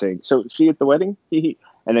around and saying, "So see you at the wedding?"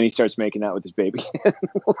 And then he starts making out with his baby.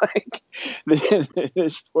 Like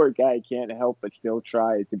this poor guy can't help but still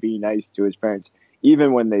try to be nice to his parents,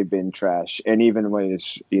 even when they've been trash, and even when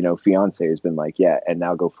his fiance has been like, "Yeah, and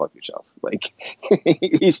now go fuck yourself." Like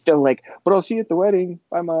he's still like, "But I'll see you at the wedding.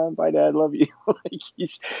 Bye, mom. Bye, dad. Love you." Like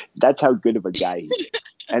that's how good of a guy he is.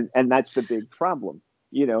 And that's the big problem.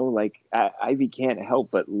 Like Ivy can't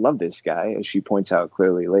help but love this guy, as she points out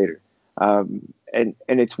clearly later. And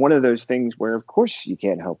it's one of those things where, of course, you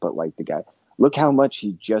can't help but like the guy. Look how much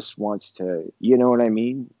he just wants to, you know what I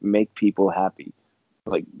mean? Make people happy,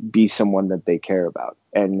 like be someone that they care about.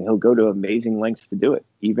 And he'll go to amazing lengths to do it,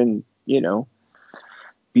 even,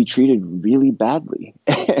 be treated really badly.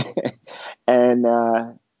 and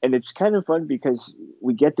and it's kind of fun because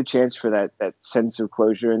we get the chance for that sense of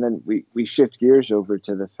closure, and then we shift gears over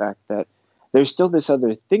to the fact that there's still this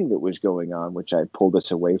other thing that was going on, which I pulled us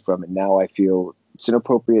away from, and now I feel it's an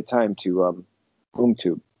appropriate time to boom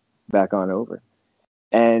tube back on over,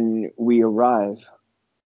 and we arrive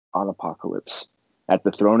on Apocalypse at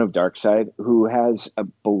the throne of Darkseid, who has a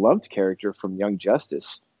beloved character from Young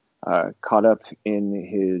Justice caught up in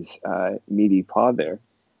his meaty paw there,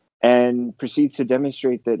 and proceeds to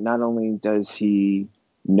demonstrate that not only does he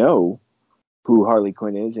know who Harley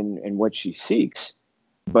Quinn is and what she seeks,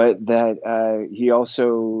 but that he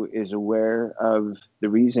also is aware of the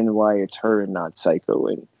reason why it's her and not Psycho,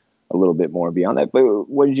 and a little bit more beyond that. But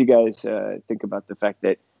what did you guys think about the fact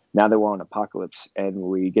that now that we're on Apocalypse and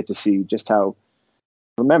we get to see just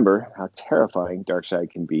remember how terrifying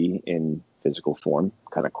Darkseid can be in physical form,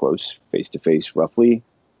 kind of close, face to face, roughly,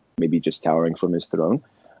 maybe just towering from his throne.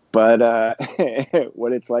 But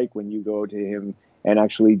what it's like when you go to him and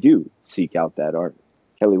actually do seek out that art.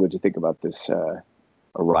 Kelly, what do you think about this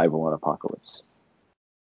arrival on Apocalypse?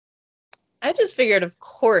 I just figured, of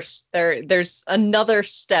course, there's another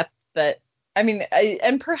step that, I mean,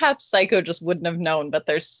 and perhaps Psycho just wouldn't have known, but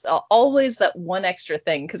there's always that one extra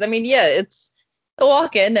thing. Because I mean, yeah, it's a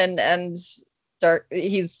walk in and Dark.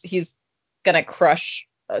 He's gonna crush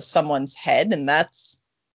someone's head, and that's,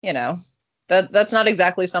 that's not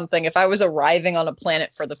exactly something. If I was arriving on a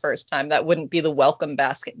planet for the first time, that wouldn't be the welcome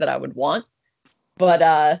basket that I would want.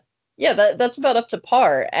 But yeah, that's about up to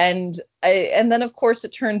par. And then of course it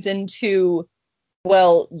turns into,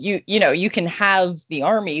 well, you can have the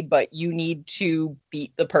army, but you need to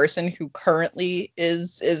beat the person who currently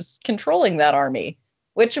is controlling that army,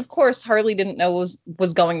 which of course Harley didn't know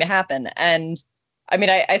was going to happen. And I mean,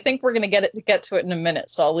 I think we're going to get to it in a minute,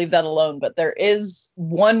 so I'll leave that alone. But there is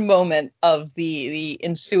one moment of the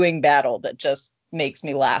ensuing battle that just makes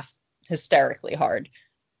me laugh hysterically hard.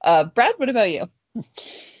 Brad, what about you?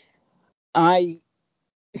 I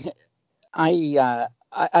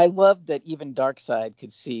I love that even Darkseid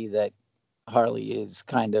could see that Harley is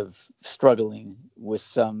kind of struggling with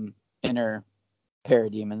some inner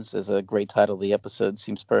parademons, as a great title of the episode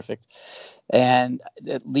seems perfect. And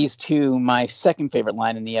it leads to my second favorite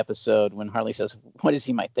line in the episode when Harley says, "What is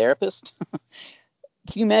he, my therapist?"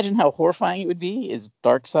 Can you imagine how horrifying it would be? Is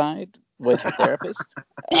Darkseid was your therapist?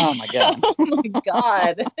 Oh my god. Oh my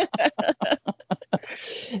god.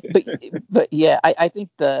 but yeah, I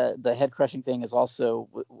think the head crushing thing is also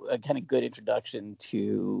a kind of good introduction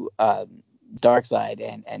to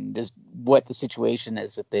Darkseid and just what the situation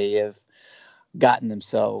is that they have gotten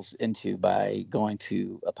themselves into by going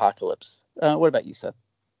to Apocalypse. What about you, Seth?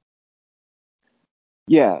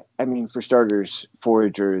 Yeah, I mean, for starters,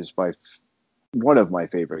 Forager is one of my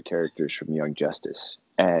favorite characters from Young Justice,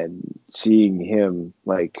 and seeing him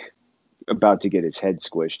like about to get his head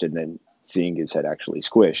squished and then seeing his head actually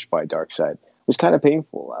squished by Darkseid was kind of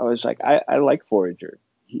painful. I was like, I like Forager.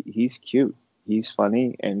 He's cute, he's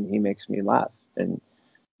funny, and he makes me laugh. And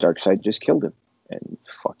Darkseid just killed him, and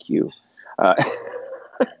fuck you. Uh,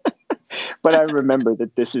 But I remember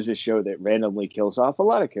that this is a show that randomly kills off a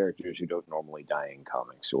lot of characters who don't normally die in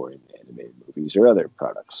comics or in animated movies or other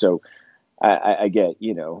products. So I get,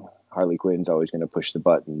 Harley Quinn's always going to push the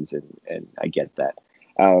buttons, and I get that.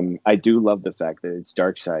 I do love the fact that it's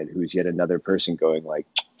Darkseid, who's yet another person going like,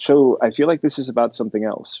 so I feel like this is about something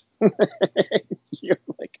else. You're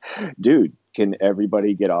like, dude, can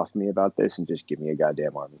everybody get off me about this and just give me a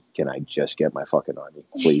goddamn army? Can I just get my fucking army,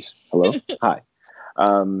 please? Hello? Hi.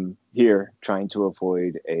 Here, trying to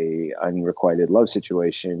avoid a unrequited love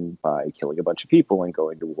situation by killing a bunch of people and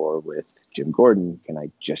going to war with Jim Gordon. Can I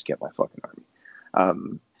just get my fucking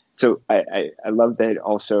army? So I love that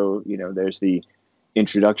also, there's the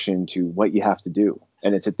introduction to what you have to do.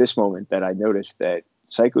 And it's at this moment that I noticed that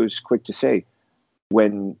Psycho's quick to say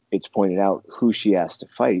when it's pointed out who she has to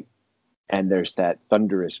fight. And there's that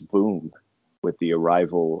thunderous boom with the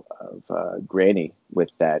arrival of Granny with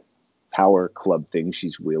that power club thing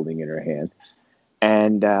she's wielding in her hand.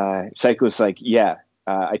 And Psycho's like, yeah,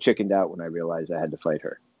 I chickened out when I realized I had to fight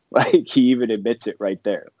her. Like, he even admits it right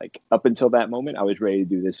there. Like, up until that moment, I was ready to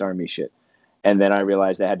do this army shit. And then I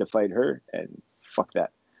realized I had to fight her, and fuck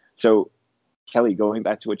that. So, Kelly, going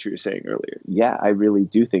back to what you were saying earlier, yeah, I really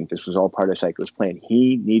do think this was all part of Psycho's plan.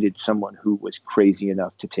 He needed someone who was crazy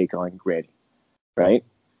enough to take on Granny, right?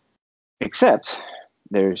 Except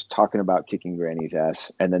there's talking about kicking Granny's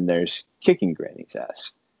ass, and then there's kicking Granny's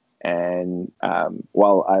ass. And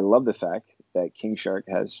while I love the fact that King Shark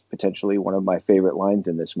has potentially one of my favorite lines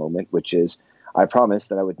in this moment, which is, I promised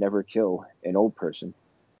that I would never kill an old person,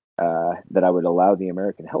 that I would allow the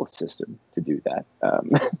American health system to do that.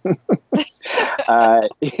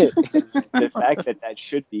 The fact that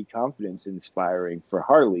should be confidence inspiring for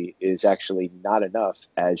Harley is actually not enough,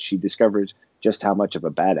 as she discovers just how much of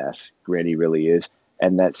a badass Granny really is,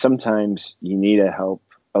 and that sometimes you need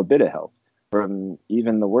a bit of help from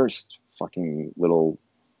even the worst fucking little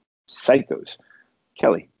psychos.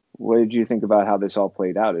 Kelly, what did you think about how this all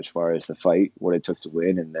played out as far as the fight, what it took to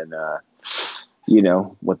win, and then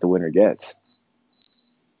what the winner gets?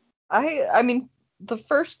 I mean, the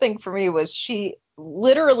first thing for me was she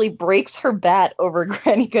literally breaks her bat over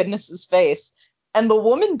Granny Goodness's face, and the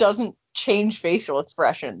woman doesn't change facial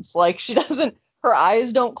expressions. Like, she doesn't, her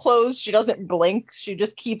eyes don't close, she doesn't blink, she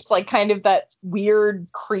just keeps like kind of that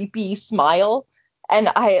weird, creepy smile. And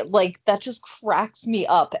that just cracks me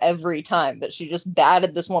up every time that she just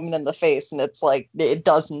batted this woman in the face, and it's like, it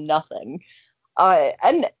does nothing.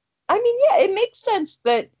 And I mean, yeah, it makes sense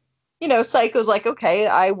that, Psycho's like, okay,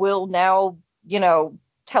 I will now,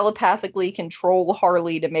 telepathically control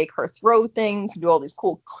Harley to make her throw things and do all these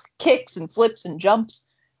cool kicks and flips and jumps.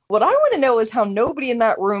 What I want to know is how nobody in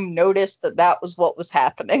that room noticed that that was what was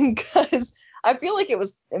happening, because I feel like it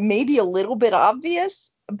was maybe a little bit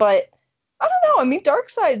obvious, but I don't know. I mean,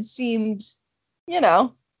 Darkseid seemed,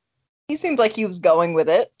 he seemed like he was going with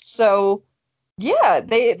it. So, yeah,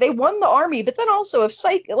 they won the army. But then also, if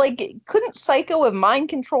couldn't Psycho have mind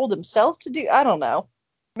controlled himself to do? I don't know.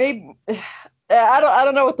 Maybe I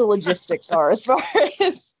don't know what the logistics are as far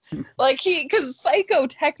as because Psycho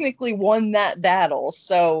technically won that battle.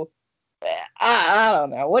 So I don't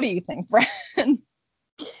know. What do you think, Brad?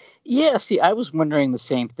 Yeah, see, I was wondering the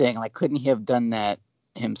same thing. Like, couldn't he have done that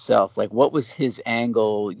himself? Like, what was his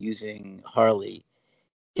angle using Harley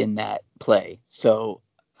in that play? So,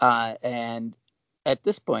 and at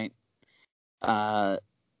this point, I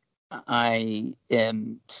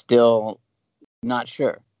am still not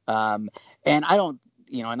sure. And I don't,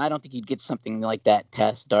 and I don't think you'd get something like that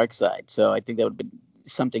past Darkseid. So I think that would have been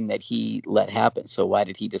something that he let happen. So why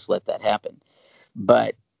did he just let that happen?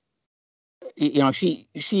 But she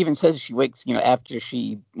even says she wakes, after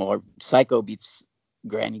Psycho beats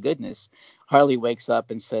Granny Goodness, Harley wakes up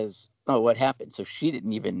and says, "Oh, what happened?" So she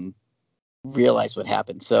didn't even realize what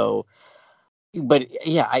happened. So, but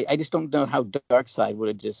yeah, I just don't know how Darkseid would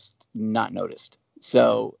have just not noticed.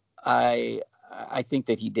 So I think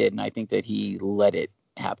that he did, and I think that he let it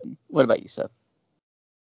happen. What about you, Seth?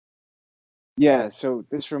 Yeah, so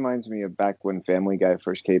this reminds me of back when Family Guy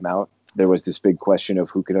first came out. There was this big question of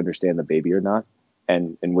who could understand the baby or not,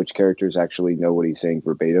 and which characters actually know what he's saying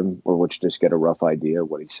verbatim, or which just get a rough idea of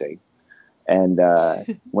what he's saying. And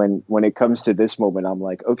when it comes to this moment, I'm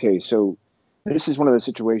like, okay, so this is one of those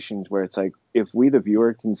situations where it's like, if we, the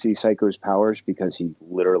viewer, can see Psycho's powers because he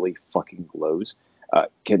literally fucking glows,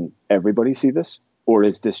 can everybody see this? Or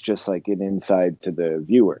is this just like an inside to the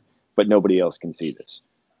viewer, but nobody else can see this?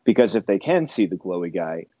 Because if they can see the glowy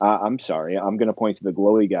guy, I'm sorry, I'm going to point to the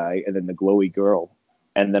glowy guy and then the glowy girl.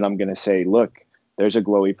 And then I'm going to say, look, there's a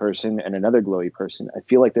glowy person and another glowy person. I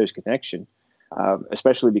feel like there's connection,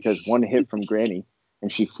 especially because one hit from Granny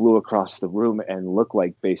and she flew across the room and looked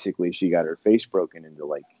like basically she got her face broken into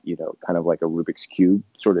like, kind of like a Rubik's Cube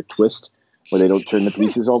sort of twist where they don't turn the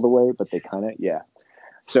pieces all the way, but they kind of, yeah.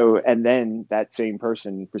 So, and then that same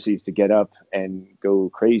person proceeds to get up and go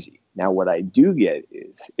crazy. Now, what I do get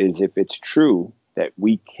is if it's true that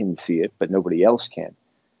we can see it, but nobody else can.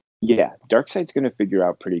 Yeah, Darkseid's going to figure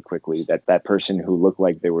out pretty quickly that that person who looked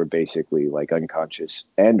like they were basically like unconscious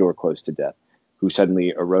and or close to death, who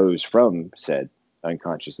suddenly arose from said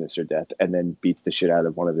unconsciousness or death and then beats the shit out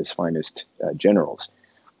of one of his finest generals.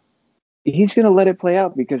 He's going to let it play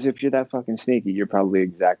out because if you're that fucking sneaky, you're probably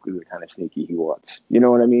exactly the kind of sneaky he wants. You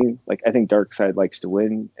know what I mean? Like, I think Darkseid likes to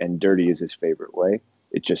win and dirty is his favorite way.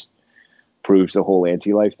 It just proves the whole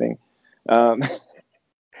anti-life thing.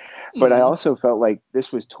 But I also felt like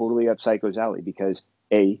this was totally up Psycho's alley because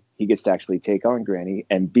A, he gets to actually take on Granny,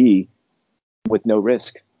 and B, with no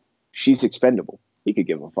risk. She's expendable. He could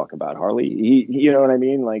give a fuck about Harley. You know what I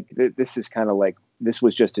mean? Like, this is kind of like, this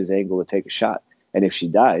was just his angle to take a shot. And if she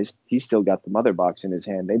dies, he's still got the mother box in his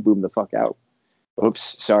hand. They boom the fuck out.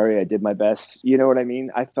 Oops, sorry, I did my best. You know what I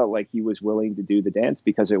mean? I felt like he was willing to do the dance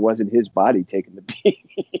because it wasn't his body taking the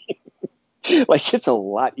beat. Like, it's a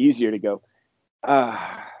lot easier to go,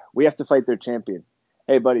 we have to fight their champion.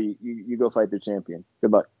 Hey, buddy, you go fight their champion.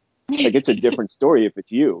 Good luck. Like, it's a different story if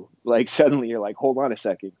it's you. Like, suddenly you're like, hold on a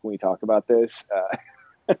second. Can we talk about this?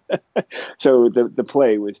 So the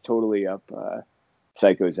play was totally up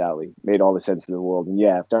Psycho's alley. Made all the sense in the world. And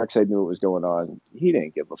yeah, if Darkseid knew what was going on, he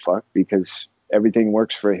didn't give a fuck because everything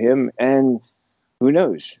works for him. And who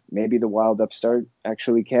knows? Maybe the wild upstart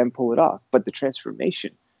actually can pull it off. But the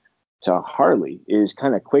transformation to Harley is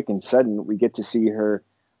kind of quick and sudden. We get to see her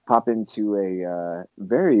pop into a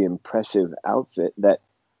very impressive outfit that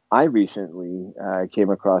I recently came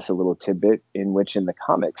across a little tidbit in which in the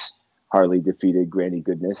comics, Harley defeated Granny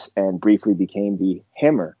Goodness and briefly became the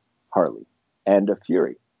Hammer Harley and a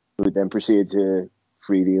Fury, who then proceeded to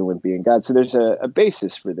free the Olympian god. So there's a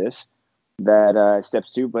basis for this that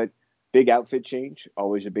steps to, but big outfit change,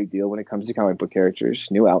 always a big deal when it comes to comic book characters.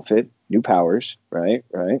 New outfit, new powers, right?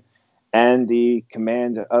 And the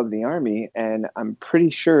command of the army. And I'm pretty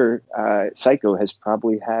sure Psycho has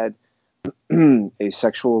probably had a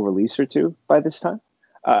sexual release or two by this time.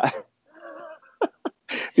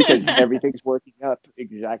 Because everything's working up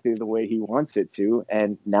exactly the way he wants it to.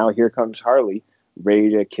 And now here comes Harley, ready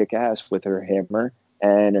to kick ass with her hammer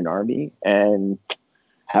and an army. And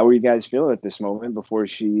how are you guys feeling at this moment before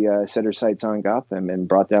she set her sights on Gotham and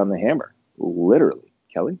brought down the hammer? Literally.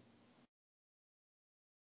 Kelly?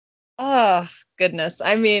 Oh, goodness.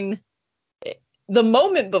 I mean, the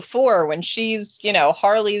moment before when she's,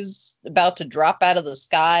 Harley's about to drop out of the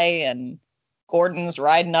sky and Gordon's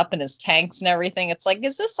riding up in his tanks and everything, it's like,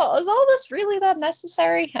 is all this really that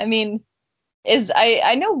necessary? I mean,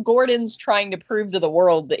 I know Gordon's trying to prove to the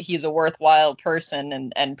world that he's a worthwhile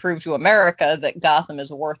person and prove to America that Gotham is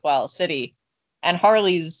a worthwhile city. And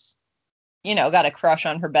Harley's, got a crush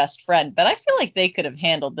on her best friend, but I feel like they could have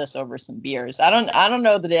handled this over some beers. I don't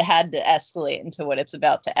know that it had to escalate into what it's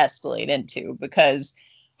about to escalate into, because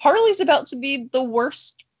Harley's about to be the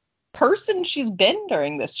worst person she's been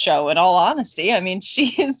during this show, in all honesty. I mean,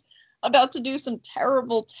 she's about to do some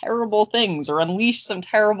terrible, terrible things or unleash some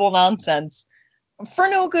terrible nonsense for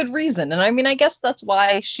no good reason. And I mean, I guess that's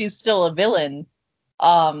why she's still a villain.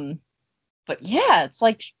 But yeah, it's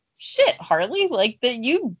like, shit, Harley, like, that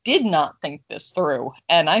you did not think this through.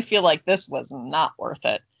 And I feel like this was not worth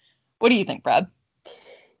it. What do you think, Brad?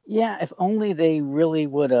 Yeah, if only they really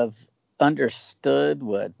would have understood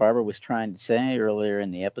what Barbara was trying to say earlier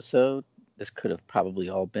in the episode, this could have probably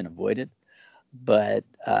all been avoided. But,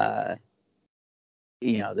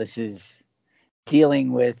 this is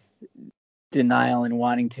dealing with denial and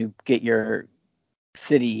wanting to get your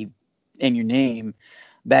city and your name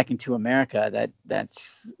back into America.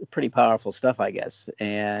 That's pretty powerful stuff, I guess.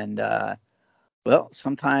 And well,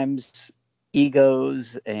 sometimes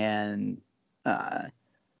egos and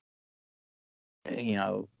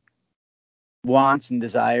wants and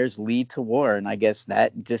desires lead to war, and I guess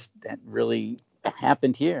that really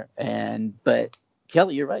happened here. But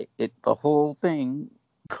Kelly, you're right. The whole thing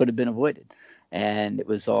could have been avoided, and it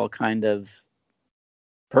was all kind of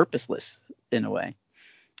purposeless in a way.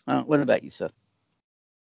 What about you, Seth?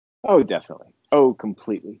 Oh, definitely. Oh,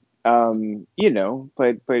 completely. But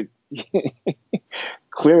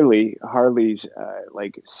clearly Harley's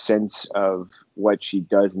like sense of what she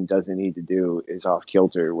does and doesn't need to do is off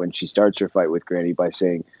kilter when she starts her fight with Granny by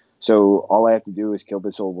saying, "So all I have to do is kill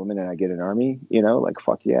this old woman and I get an army." Like,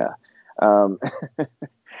 fuck yeah. Um,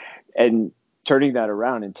 and turning that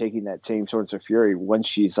around and taking that same sorts of fury once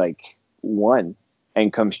she's like won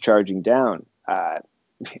and comes charging down,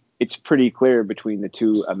 it's pretty clear between the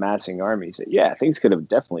two amassing armies that, yeah, things could have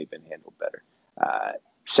definitely been handled better.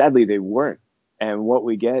 Sadly, they weren't. And what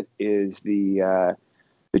we get is the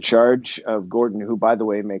charge of Gordon, who, by the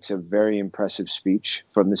way, makes a very impressive speech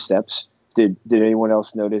from the steps. Did anyone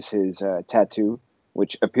else notice his tattoo,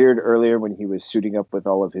 which appeared earlier when he was suiting up with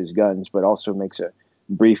all of his guns, but also makes a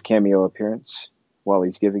brief cameo appearance while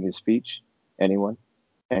he's giving his speech? Anyone?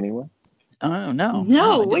 Oh, no.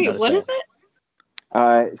 No, I didn't wait, notice what that. is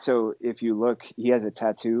it? So if you look, he has a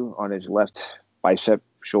tattoo on his left bicep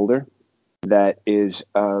shoulder that is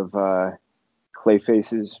of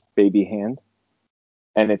Clayface's baby hand,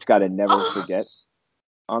 and it's got a never forget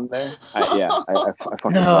on there. I fucking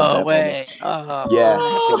love No that way. moment. Oh, Yeah, I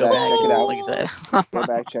have to go go back, back check it and out. look at Go that.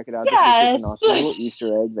 back, check it out. This is just Yes. an awesome little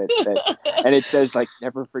Easter egg that and it says like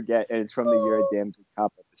never forget, and it's from the You're a Damn Good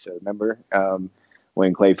Cop episode. Remember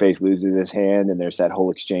when Clayface loses his hand and there's that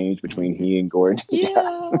whole exchange between he and Gordon?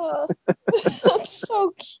 Yeah. That's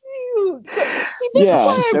so cute. See, this is Yeah,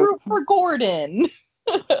 why I so root for Gordon.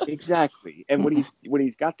 exactly. And when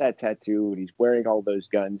he's got that tattoo and he's wearing all those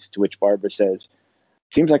guns, to which Barbara says,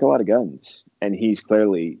 seems like a lot of guns. And he's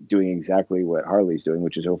clearly doing exactly what Harley's doing,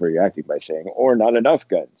 which is overreacting by saying, or not enough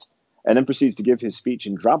guns. And then proceeds to give his speech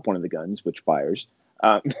and drop one of the guns, which fires,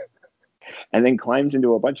 and then climbs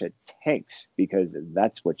into a bunch of tanks because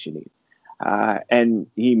that's what you need. And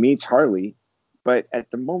he meets Harley, but at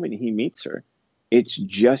the moment he meets her, it's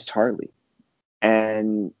just Harley.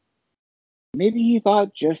 And maybe he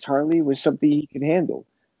thought just Harley was something he could handle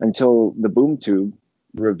until the boom tube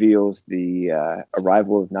reveals the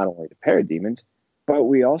arrival of not only the parademons, but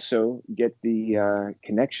we also get the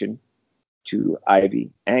connection to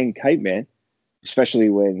Ivy and Kite Man, especially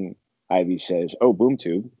when Ivy says, "Oh, boom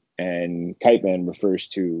tube," and Kite Man refers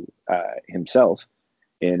to himself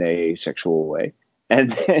in a sexual way.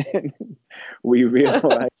 And then we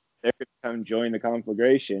realize they're going to come join the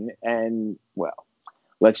conflagration, and well,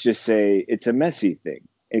 let's just say it's a messy thing.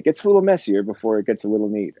 It gets a little messier before it gets a little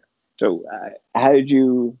neater. So, how did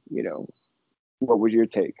what was your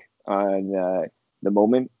take on the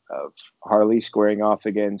moment of Harley squaring off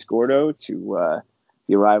against Gordo to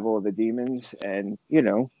the arrival of the demons and,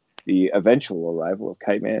 the eventual arrival of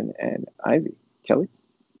Kite Man and Ivy? Kelly?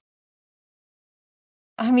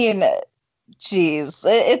 I mean, geez,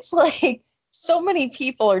 it's like so many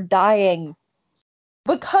people are dying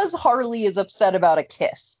because Harley is upset about a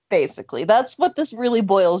kiss, basically. That's what this really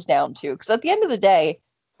boils down to. Because at the end of the day,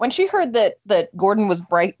 when she heard that Gordon was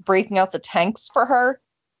breaking out the tanks for her,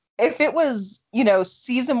 if it was,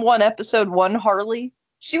 season 1, episode 1 Harley,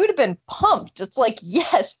 she would have been pumped. It's like,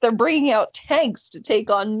 yes, they're bringing out tanks to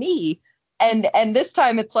take on me. And this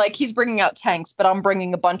time it's like he's bringing out tanks, but I'm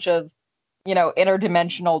bringing a bunch of,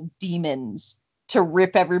 interdimensional demons to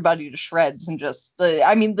rip everybody to shreds and just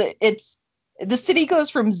the city goes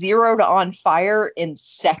from 0 to on fire in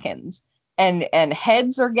seconds, and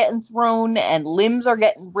heads are getting thrown and limbs are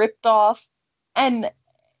getting ripped off, and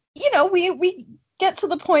we get to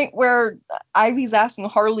the point where Ivy's asking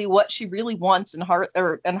Harley what she really wants, and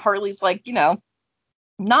Harley's like,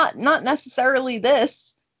 not necessarily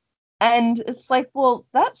this. And it's like, well,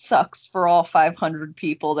 that sucks for all 500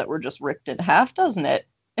 people that were just ripped in half, doesn't it?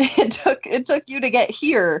 It took you to get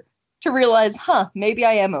here to realize, maybe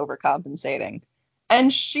I am overcompensating.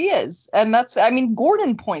 And she is. And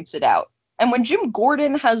Gordon points it out. And when Jim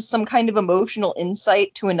Gordon has some kind of emotional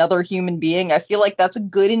insight to another human being, I feel like that's a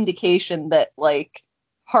good indication that, like,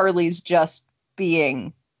 Harley's just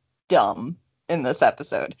being dumb in this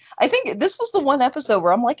episode. I think this was the one episode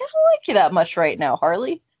where I'm like, I don't like you that much right now,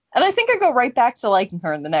 Harley. And I think I go right back to liking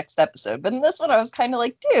her in the next episode. But in this one, I was kind of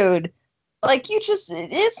like, dude, like,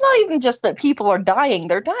 it's not even just that people are dying.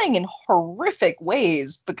 They're dying in horrific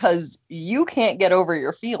ways because you can't get over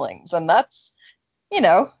your feelings. And that's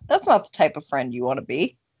not the type of friend you want to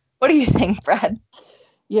be. What do you think, Brad?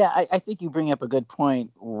 Yeah, I think you bring up a good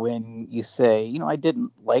point when you say, I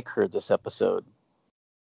didn't like her this episode.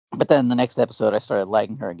 But then the next episode, I started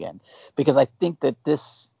liking her again. Because I think that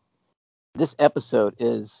this episode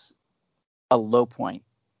is a low point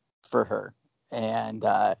for her. And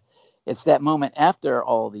it's that moment after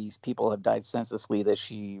all these people have died senselessly that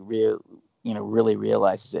she really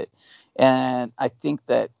realizes it. And I think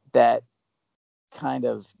that kind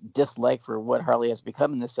of dislike for what Harley has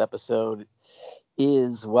become in this episode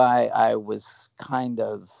is why I was kind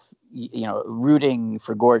of, rooting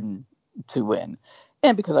for Gordon to win.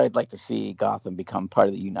 And because I'd like to see Gotham become part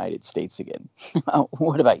of the United States again.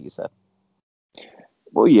 What about you, Seth?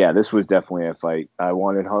 Well, yeah, this was definitely a fight I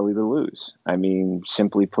wanted Harley to lose. I mean,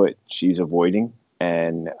 simply put, she's avoiding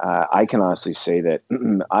And I can honestly say that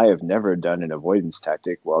I have never done an avoidance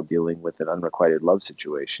tactic while dealing with an unrequited love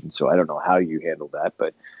situation. So I don't know how you handle that,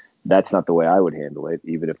 but that's not the way I would handle it,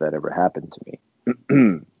 even if that ever happened to me.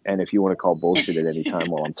 And if you want to call bullshit at any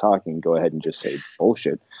time while I'm talking, go ahead and just say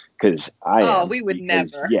bullshit, because I Oh, am. we would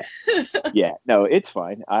Because never. yeah, no, it's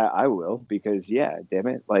fine. I will, because yeah, damn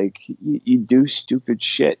it, like you do stupid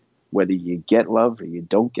shit, whether you get love or you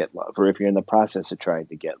don't get love, or if you're in the process of trying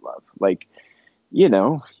to get love, like,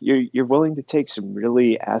 you're willing to take some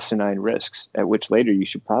really asinine risks, at which later you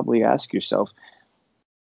should probably ask yourself,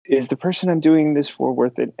 is the person I'm doing this for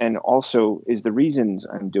worth it? And also, is the reasons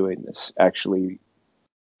I'm doing this actually,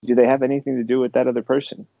 do they have anything to do with that other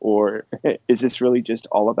person? Or is this really just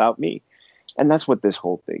all about me? And that's what this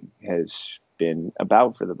whole thing has been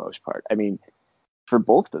about for the most part. I mean, for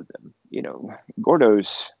both of them,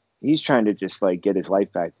 Gordo's, he's trying to just like get his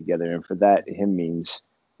life back together. And for that, him means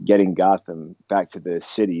getting Gotham back to the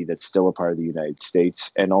city that's still a part of the United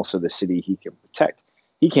States, and also the city he can protect.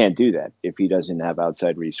 He can't do that if he doesn't have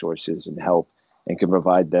outside resources and help and can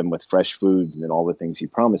provide them with fresh food and all the things he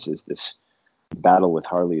promises this battle with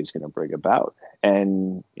Harley is going to bring about.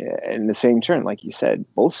 And in the same turn, like you said,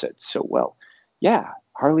 both said so well. Yeah,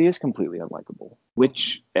 Harley is completely unlikable,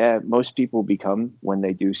 which most people become when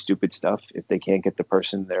they do stupid stuff. If they can't get the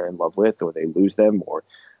person they're in love with, or they lose them, or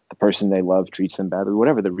the person they love treats them badly,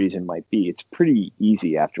 whatever the reason might be, it's pretty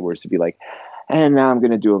easy afterwards to be like, and now I'm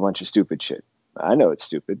going to do a bunch of stupid shit. I know it's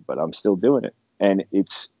stupid, but I'm still doing it. And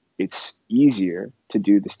it's easier to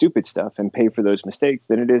do the stupid stuff and pay for those mistakes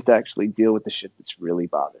than it is to actually deal with the shit that's really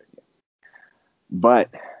bothering you. But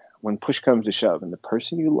when push comes to shove and the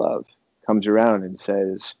person you love comes around and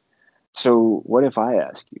says, so what if I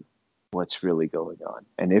ask you what's really going on?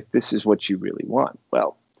 And if this is what you really want?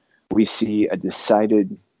 Well, we see a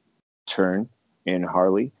decided turn in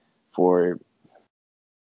Harley for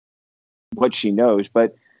what she knows.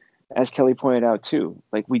 But as Kelly pointed out too,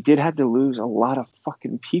 like, we did have to lose a lot of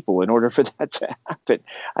fucking people in order for that to happen.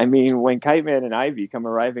 I mean, when Kite Man and Ivy come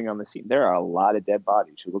arriving on the scene, there are a lot of dead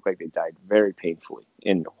bodies who look like they died very painfully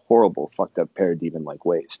in horrible, fucked up parademon-like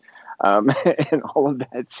ways. And all of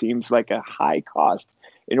that seems like a high cost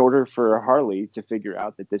in order for Harley to figure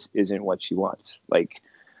out that this isn't what she wants. Like,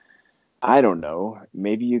 I don't know.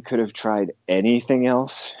 Maybe you could have tried anything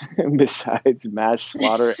else besides mass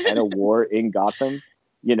slaughter and a war in Gotham.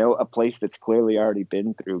 A place that's clearly already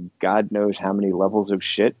been through God knows how many levels of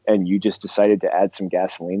shit, and you just decided to add some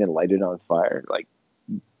gasoline and light it on fire. Like,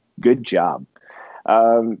 good job.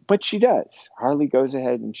 But she does. Harley goes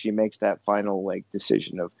ahead and she makes that final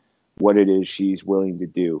decision of what it is she's willing to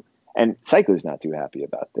do. And Psycho's not too happy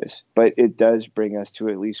about this, but it does bring us to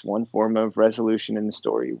at least one form of resolution in the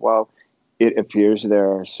story. While it appears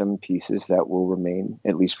there are some pieces that will remain,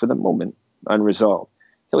 at least for the moment, unresolved.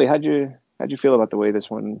 Kelly, how'd you feel about the way this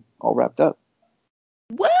one all wrapped up?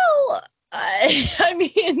 Well, I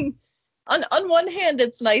mean, on one hand,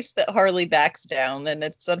 it's nice that Harley backs down, and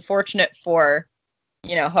it's unfortunate for,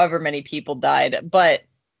 however many people died. But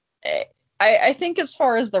I think as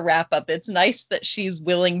far as the wrap up, it's nice that she's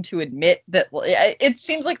willing to admit that. It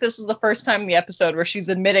seems like this is the first time in the episode where she's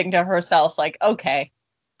admitting to herself, like, okay,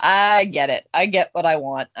 I get it. I get what I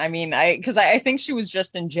want. I mean, because I think she was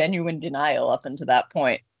just in genuine denial up until that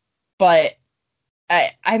point. But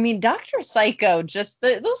I mean, Dr. Psycho,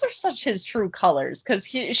 those are such his true colors,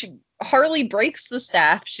 because Harley breaks the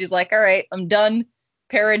staff. She's like, all right, I'm done.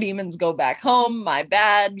 Parademons go back home. My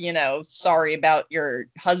bad. Sorry about your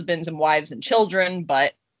husbands and wives and children,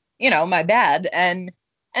 but, my bad. And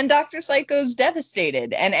Dr. Psycho's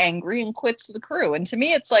devastated and angry and quits the crew. And to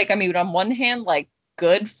me, it's like, I mean, on one hand, like,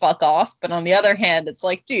 good, fuck off. But on the other hand, it's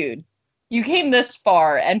like, dude, you came this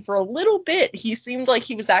far, and for a little bit, he seemed like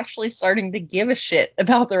he was actually starting to give a shit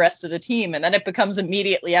about the rest of the team, and then it becomes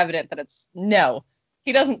immediately evident that no,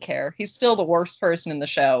 he doesn't care. He's still the worst person in the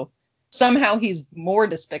show. Somehow he's more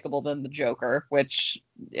despicable than the Joker, which,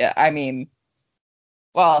 yeah, I mean,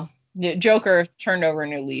 well, Joker turned over a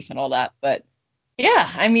new leaf and all that, but yeah,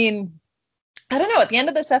 I mean, I don't know. At the end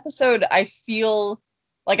of this episode, I feel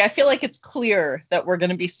like it's clear that we're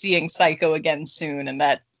going to be seeing Psycho again soon, and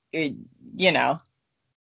that, I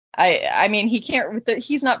mean,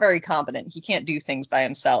 he's not very competent. He can't do things by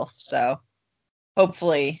himself. So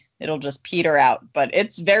hopefully it'll just peter out. But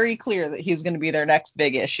it's very clear that he's going to be their next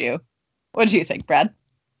big issue. What do you think, Brad?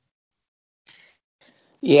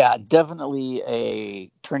 Yeah, definitely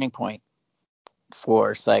a turning point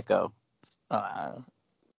for Psycho.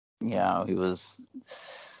 He was,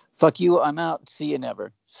 fuck you, I'm out, see you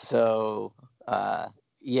never. So,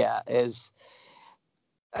 yeah,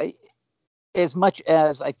 as much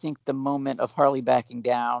as I think the moment of Harley backing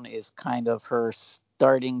down is kind of her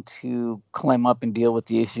starting to climb up and deal with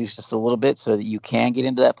the issues just a little bit so that you can get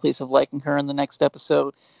into that place of liking her in the next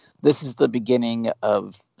episode, this is the beginning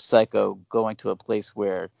of Psycho going to a place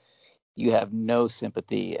where you have no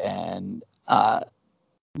sympathy and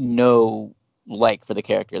no like for the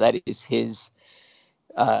character. That is his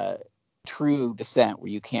true descent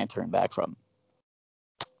where you can't turn back from.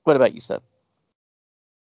 What about you, Seth?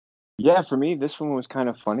 Yeah, for me, this one was kind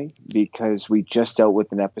of funny because we just dealt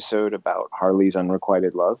with an episode about Harley's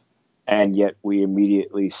unrequited love, and yet we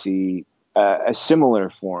immediately see a similar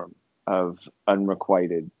form of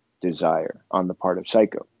unrequited desire on the part of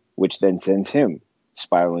Psycho, which then sends him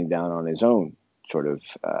spiraling down on his own sort of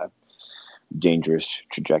dangerous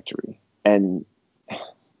trajectory. And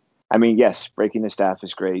I mean, yes, breaking the staff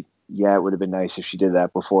is great. Yeah, it would have been nice if she did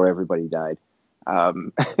that before everybody died.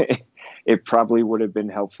 Um, it probably would have been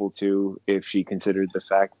helpful too if she considered the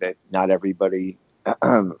fact that not everybody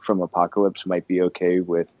from Apocalypse might be okay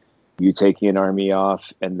with you taking an army off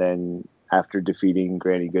and then after defeating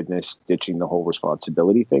Granny Goodness, ditching the whole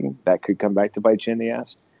responsibility thing. That could come back to bite you in the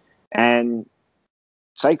ass. And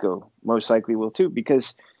Psycho most likely will too,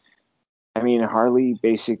 because I mean, Harley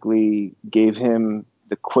basically gave him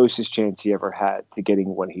the closest chance he ever had to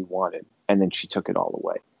getting what he wanted, and then she took it all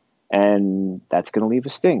away. And that's going to leave a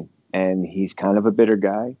sting. And he's kind of a bitter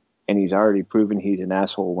guy, and he's already proven he's an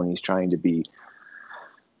asshole when he's trying to be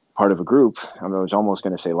part of a group. I was almost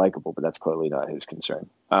going to say likable, but that's clearly not his concern.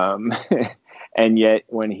 And yet,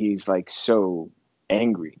 when he's like so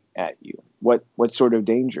angry at you, what sort of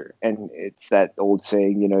danger? And it's that old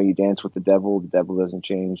saying, you dance with the devil doesn't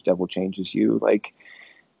change, devil changes you. Like,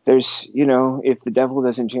 there's, if the devil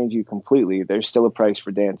doesn't change you completely, there's still a price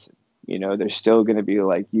for dancing. There's still going to be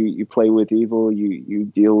like you play with evil, you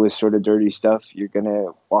deal with sort of dirty stuff, you're going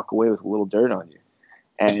to walk away with a little dirt on you.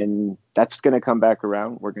 And that's going to come back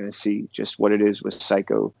around. We're going to see just what it is with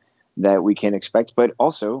Psycho that we can expect. But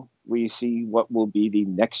also, we see what will be the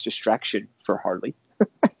next distraction for Harley,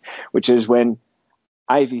 which is when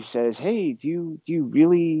Ivy says, "Hey, do you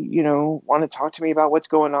really, want to talk to me about what's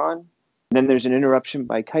going on?" And then there's an interruption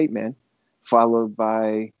by Kite Man, followed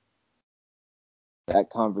by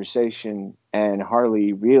that conversation and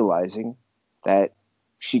Harley realizing that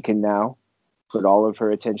she can now put all of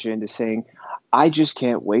her attention into saying, "I just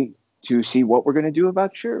can't wait to see what we're going to do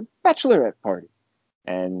about your bachelorette party."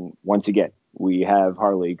 And once again, we have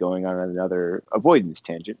Harley going on another avoidance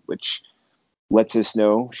tangent, which lets us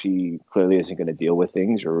know she clearly isn't going to deal with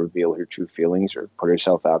things or reveal her true feelings or put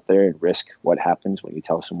herself out there and risk what happens when you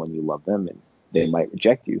tell someone you love them and they might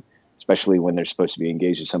reject you, especially when they're supposed to be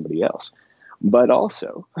engaged with somebody else. But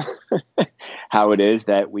also how it is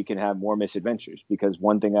that we can have more misadventures, because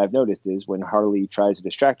one thing I've noticed is when Harley tries to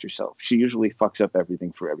distract herself, she usually fucks up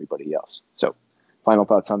everything for everybody else. So final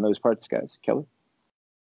thoughts on those parts, guys. Kelly?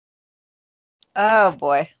 Oh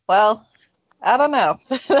boy. Well, I don't know.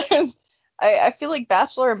 I feel like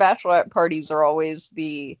bachelor and bachelorette parties are always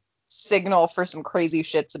the signal for some crazy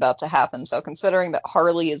shit's about to happen. So considering that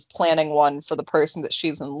Harley is planning one for the person that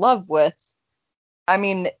she's in love with, I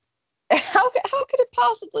mean, how could it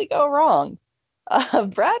possibly go wrong?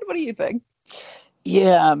 Brad, what do you think?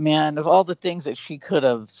 Yeah, man, of all the things that she could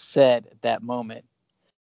have said at that moment,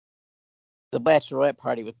 the bachelorette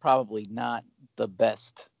party was probably not the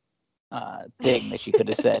best thing that she could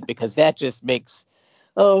have said, because that just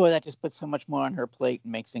puts so much more on her plate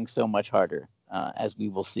and makes things so much harder, as we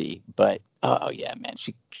will see. But oh yeah, man,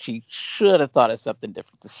 she should have thought of something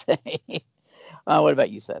different to say. What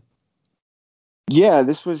about you, Seth? Yeah,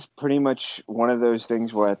 this was pretty much one of those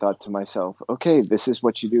things where I thought to myself, okay, this is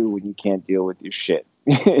what you do when you can't deal with your shit.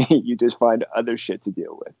 You just find other shit to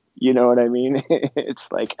deal with. You know what I mean?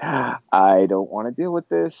 It's like, I don't want to deal with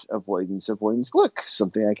this. Avoidance. Look,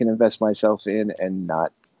 something I can invest myself in and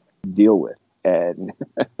not deal with. And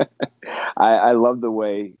I love the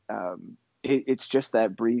way it's just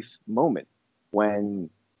that brief moment when,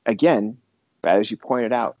 again, as you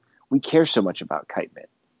pointed out, we care so much about Kite Man.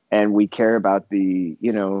 And we care about the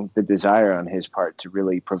desire on his part to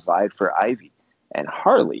really provide for Ivy. And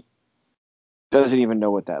Harley doesn't even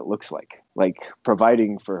know what that looks like. Like,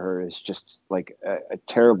 providing for her is just like a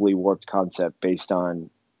terribly warped concept based on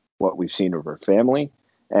what we've seen of her family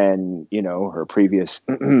and, her previous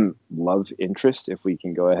love interest, if we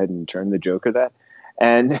can go ahead and turn the joke of that,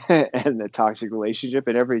 and and the toxic relationship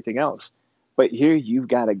and everything else. But here you've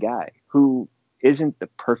got a guy who isn't the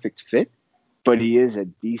perfect fit, but he is a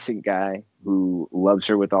decent guy who loves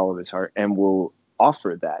her with all of his heart and will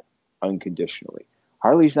offer that unconditionally.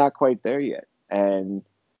 Harley's not quite there yet. And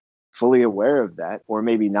fully aware of that, or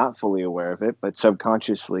maybe not fully aware of it, but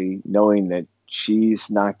subconsciously knowing that she's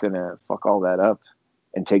not going to fuck all that up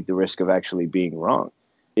and take the risk of actually being wrong,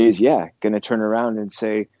 is, yeah, going to turn around and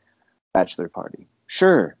say, bachelor party.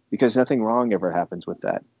 Sure, because nothing wrong ever happens with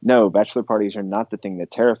that. No, bachelor parties are not the thing that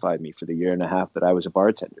terrified me for the year and a half that I was a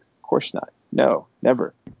bartender. Of course not. No,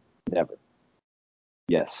 never. Never.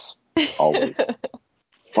 Yes, always.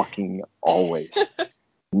 Fucking always.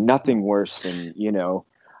 Nothing worse than,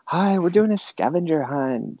 hi, we're doing a scavenger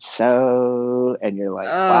hunt. So, and you're like,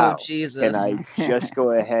 Oh, wow, Jesus. can I just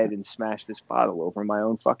go ahead and smash this bottle over my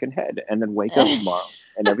own fucking head and then wake up tomorrow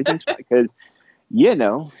and everything's fine? Because,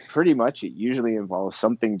 pretty much it usually involves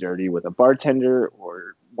something dirty with a bartender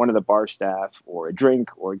or one of the bar staff or a drink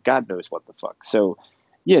or God knows what the fuck. So,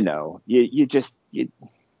 you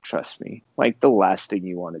trust me, like the last thing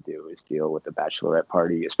you want to do is deal with the bachelorette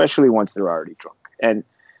party, especially once they're already drunk. And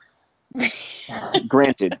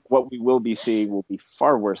granted, what we will be seeing will be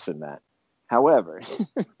far worse than that. However,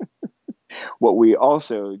 what we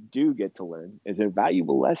also do get to learn is a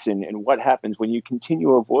valuable lesson in what happens when you continue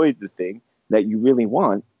to avoid the thing that you really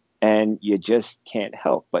want and you just can't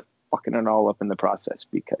help but fucking it all up in the process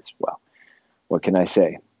because, well, what can I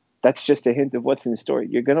say? That's just a hint of what's in store.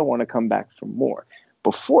 You're going to want to come back for more.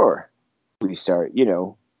 Before we start,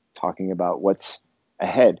 talking about what's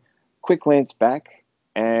ahead, quick glance back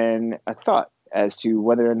and a thought as to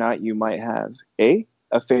whether or not you might have a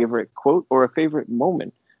favorite quote or a favorite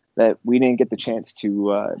moment that we didn't get the chance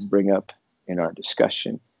to bring up in our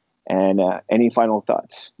discussion. And any final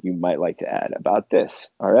thoughts you might like to add about this,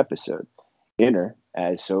 our episode, Inner,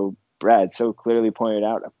 as Brad so clearly pointed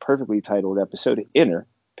out, a perfectly titled episode, Inner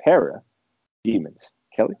Para Demons.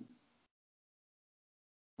 Kelly?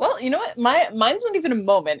 Well, you know what? Mine's not even a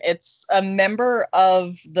moment. It's a member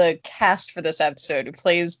of the cast for this episode who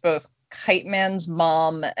plays both Kite Man's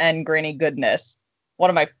mom and Granny Goodness. One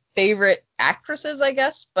of my favorite actresses, I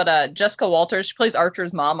guess, but Jessica Walters. She plays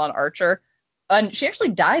Archer's mom on Archer. And she actually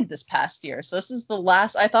died this past year. So this is the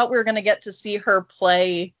last. I thought we were going to get to see her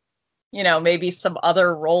play, maybe some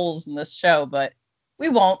other roles in this show, but we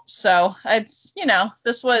won't. So it's,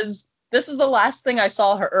 this is the last thing I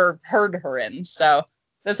saw her or heard her in. So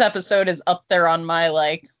this episode is up there on my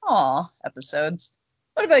aw episodes.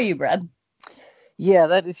 What about you, Brad? Yeah,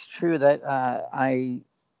 that is true. That I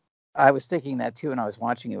was thinking that too when I was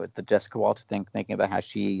watching it with the Jessica Walter thing, thinking about how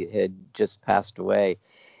she had just passed away,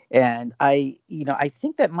 and I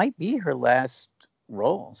think that might be her last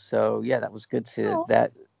role. So yeah, that was good to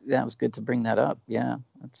that was good to bring that up. Yeah,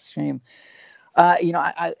 that's a shame. I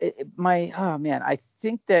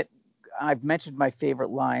think that I've mentioned my favorite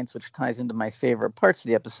lines, which ties into my favorite parts of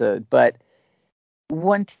the episode. But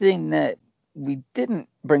one thing that we didn't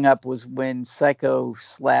bring up was when Psycho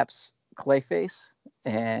slaps Clayface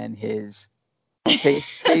and his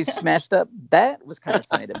face smashed up. That was kind of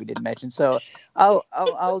funny that we didn't mention. So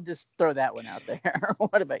I'll just throw that one out there.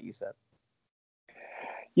 What about you, Seth?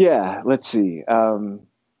 Yeah, let's see.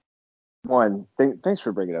 Thanks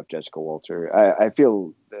for bringing up Jessica Walter. I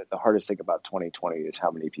feel that the hardest thing about 2020 is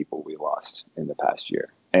how many people we lost in the past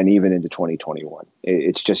year, and even into 2021.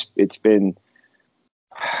 It's been,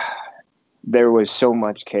 there was so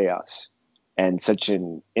much chaos and such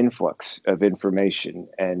an influx of information,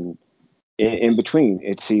 and in between,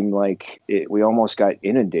 it seemed like we almost got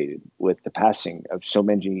inundated with the passing of so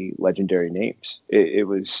many legendary names. It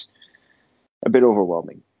was a bit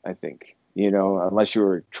overwhelming, I think. Unless you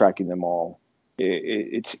were tracking them all,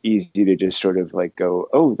 it's easy to just sort of go,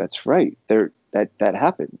 oh, that's right, that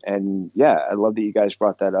happened. And yeah, I love that you guys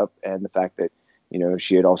brought that up, and the fact that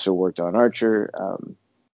she had also worked on Archer,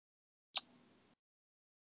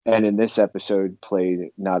 and in this episode played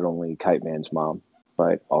not only Kite Man's mom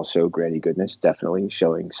but also Granny Goodness, definitely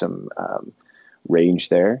showing some range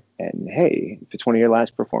there. And hey, if it's one of your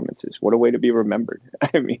last performances, what a way to be remembered.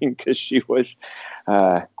 I mean, because she was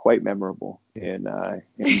quite memorable in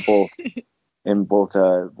both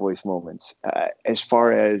voice moments. As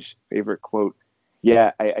far as favorite quote,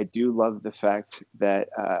 yeah, I do love the fact that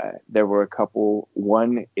there were a couple.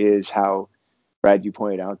 One is how, Brad, you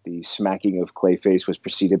pointed out the smacking of Clayface was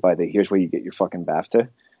preceded by the "here's where you get your fucking BAFTA,"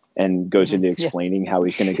 and goes into explaining how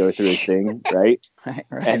he's going to go through his thing, right?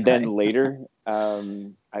 And then later,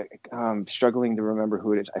 I'm struggling to remember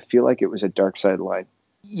who it is. I feel like it was a Dark Side line.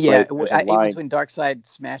 Yeah, it was when Darkseid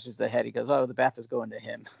smashes the head. He goes, "Oh, the BAFTA's going to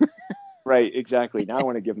him." Right, exactly. Now I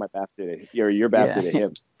want to give my BAFTA to your BAFTA to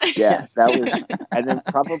him. Yeah, that was. And then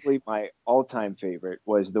probably my all-time favorite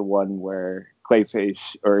was the one where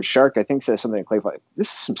Clayface or Shark, I think, says something to Clayface, "This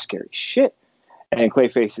is some scary shit," and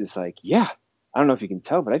Clayface is like, "Yeah, I don't know if you can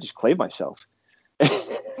tell, but I just clayed myself."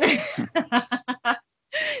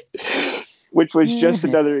 Which was just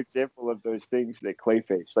another example of those things that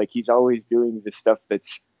Clayface, like he's always doing the stuff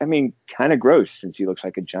that's, I mean, kind of gross since he looks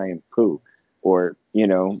like a giant poo, or, you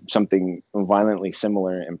know, something violently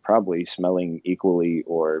similar and probably smelling equally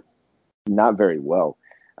or not very well.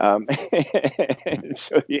 So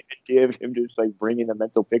the idea of him just like bringing a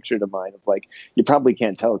mental picture to mind of like, you probably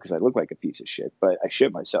can't tell because I look like a piece of shit, but I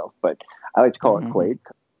shit myself. But I like to call it Quaid.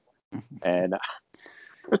 And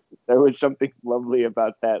there was something lovely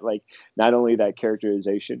about that, like not only that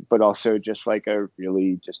characterization, but also just like a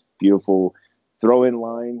really just beautiful throw-in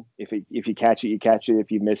line. If you catch it, you catch it. If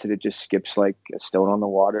you miss it, it just skips like a stone on the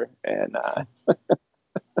water. And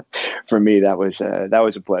for me, that was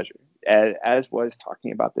a pleasure. As was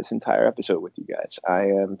talking about this entire episode with you guys. I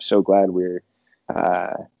am so glad we're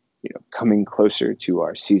coming closer to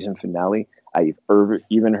our season finale. I've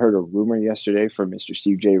even heard a rumor yesterday from Mr.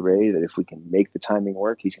 Steve J. Ray that if we can make the timing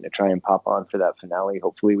work, he's going to try and pop on for that finale.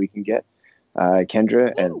 Hopefully we can get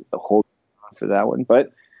Kendra and the whole on for that one.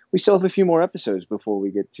 But we still have a few more episodes before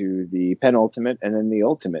we get to the penultimate and then the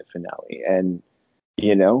ultimate finale. And,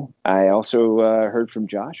 you know, I also heard from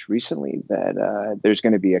Josh recently that there's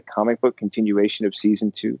going to be a comic book continuation of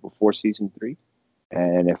season 2 before season 3.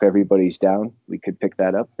 And if everybody's down, we could pick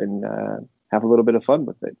that up and have a little bit of fun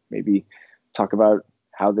with it. Maybe talk about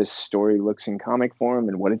how this story looks in comic form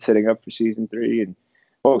and what it's setting up for season 3. And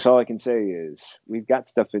folks, all I can say is we've got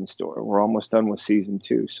stuff in store. We're almost done with season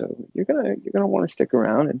 2, so you're gonna want to stick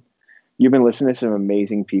around. And you've been listening to some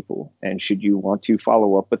amazing people. And should you want to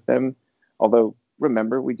follow up with them, although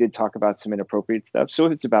remember we did talk about some inappropriate stuff, so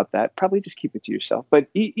if it's about that, probably just keep it to yourself. But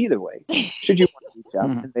either way, should you want to reach out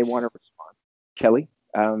and they want to respond, Kelly,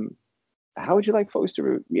 how would you like folks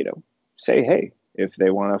to say hey if they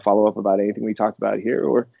want to follow up about anything we talked about here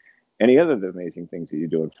or any other of the amazing things that you're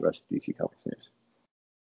doing for us at DC Comics News?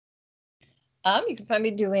 You can find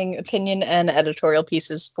me doing opinion and editorial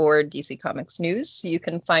pieces for DC Comics News. You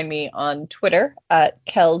can find me on Twitter at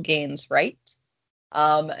KelGainsWright.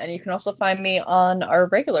 And you can also find me on our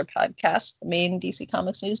regular podcast, the main DC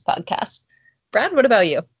Comics News podcast. Brad, what about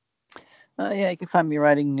you? You can find me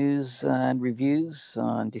writing news and reviews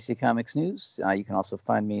on DC Comics News. You can also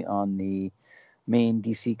find me on the main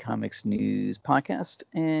DC Comics News podcast,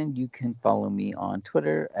 and you can follow me on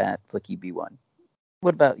Twitter at FlickyB1.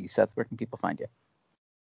 What about you, Seth? Where can people find you?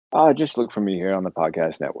 Just look for me here on the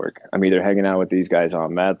podcast network. I'm either hanging out with these guys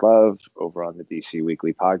on Mad Love, over on the DC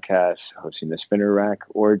Weekly podcast, hosting the Spinner Rack,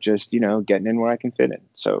 or just, getting in where I can fit in.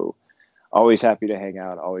 So always happy to hang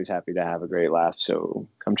out, always happy to have a great laugh. So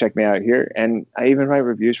come check me out here. And I even write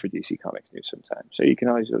reviews for DC Comics News sometimes. So you can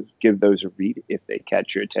always give those a read if they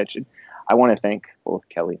catch your attention. I want to thank both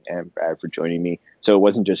Kelly and Brad for joining me. So it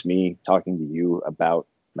wasn't just me talking to you about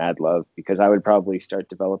Mad Love, because I would probably start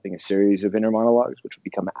developing a series of inner monologues, which would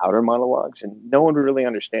become outer monologues, and no one would really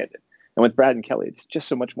understand it. And with Brad and Kelly, it's just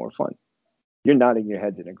so much more fun. You're nodding your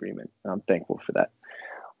heads in agreement. I'm thankful for that.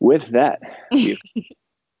 With that,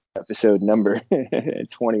 episode number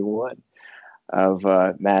 21 of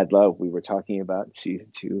Mad Love. We were talking about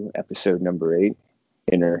season 2, episode number 8,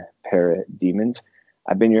 Inner Parademons.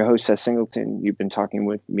 I've been your host, Seth Singleton. You've been talking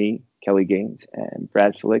with me, Kelly Gaines, and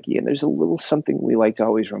Brad Filicki. And there's a little something we like to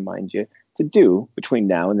always remind you to do between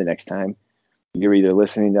now and the next time you're either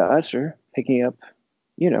listening to us or picking up,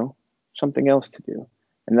 something else to do.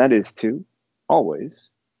 And that is to always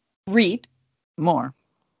read more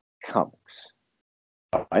comics.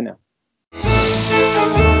 Bye now.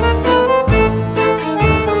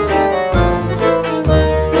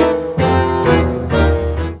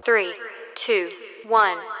 3, 2,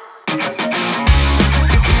 1.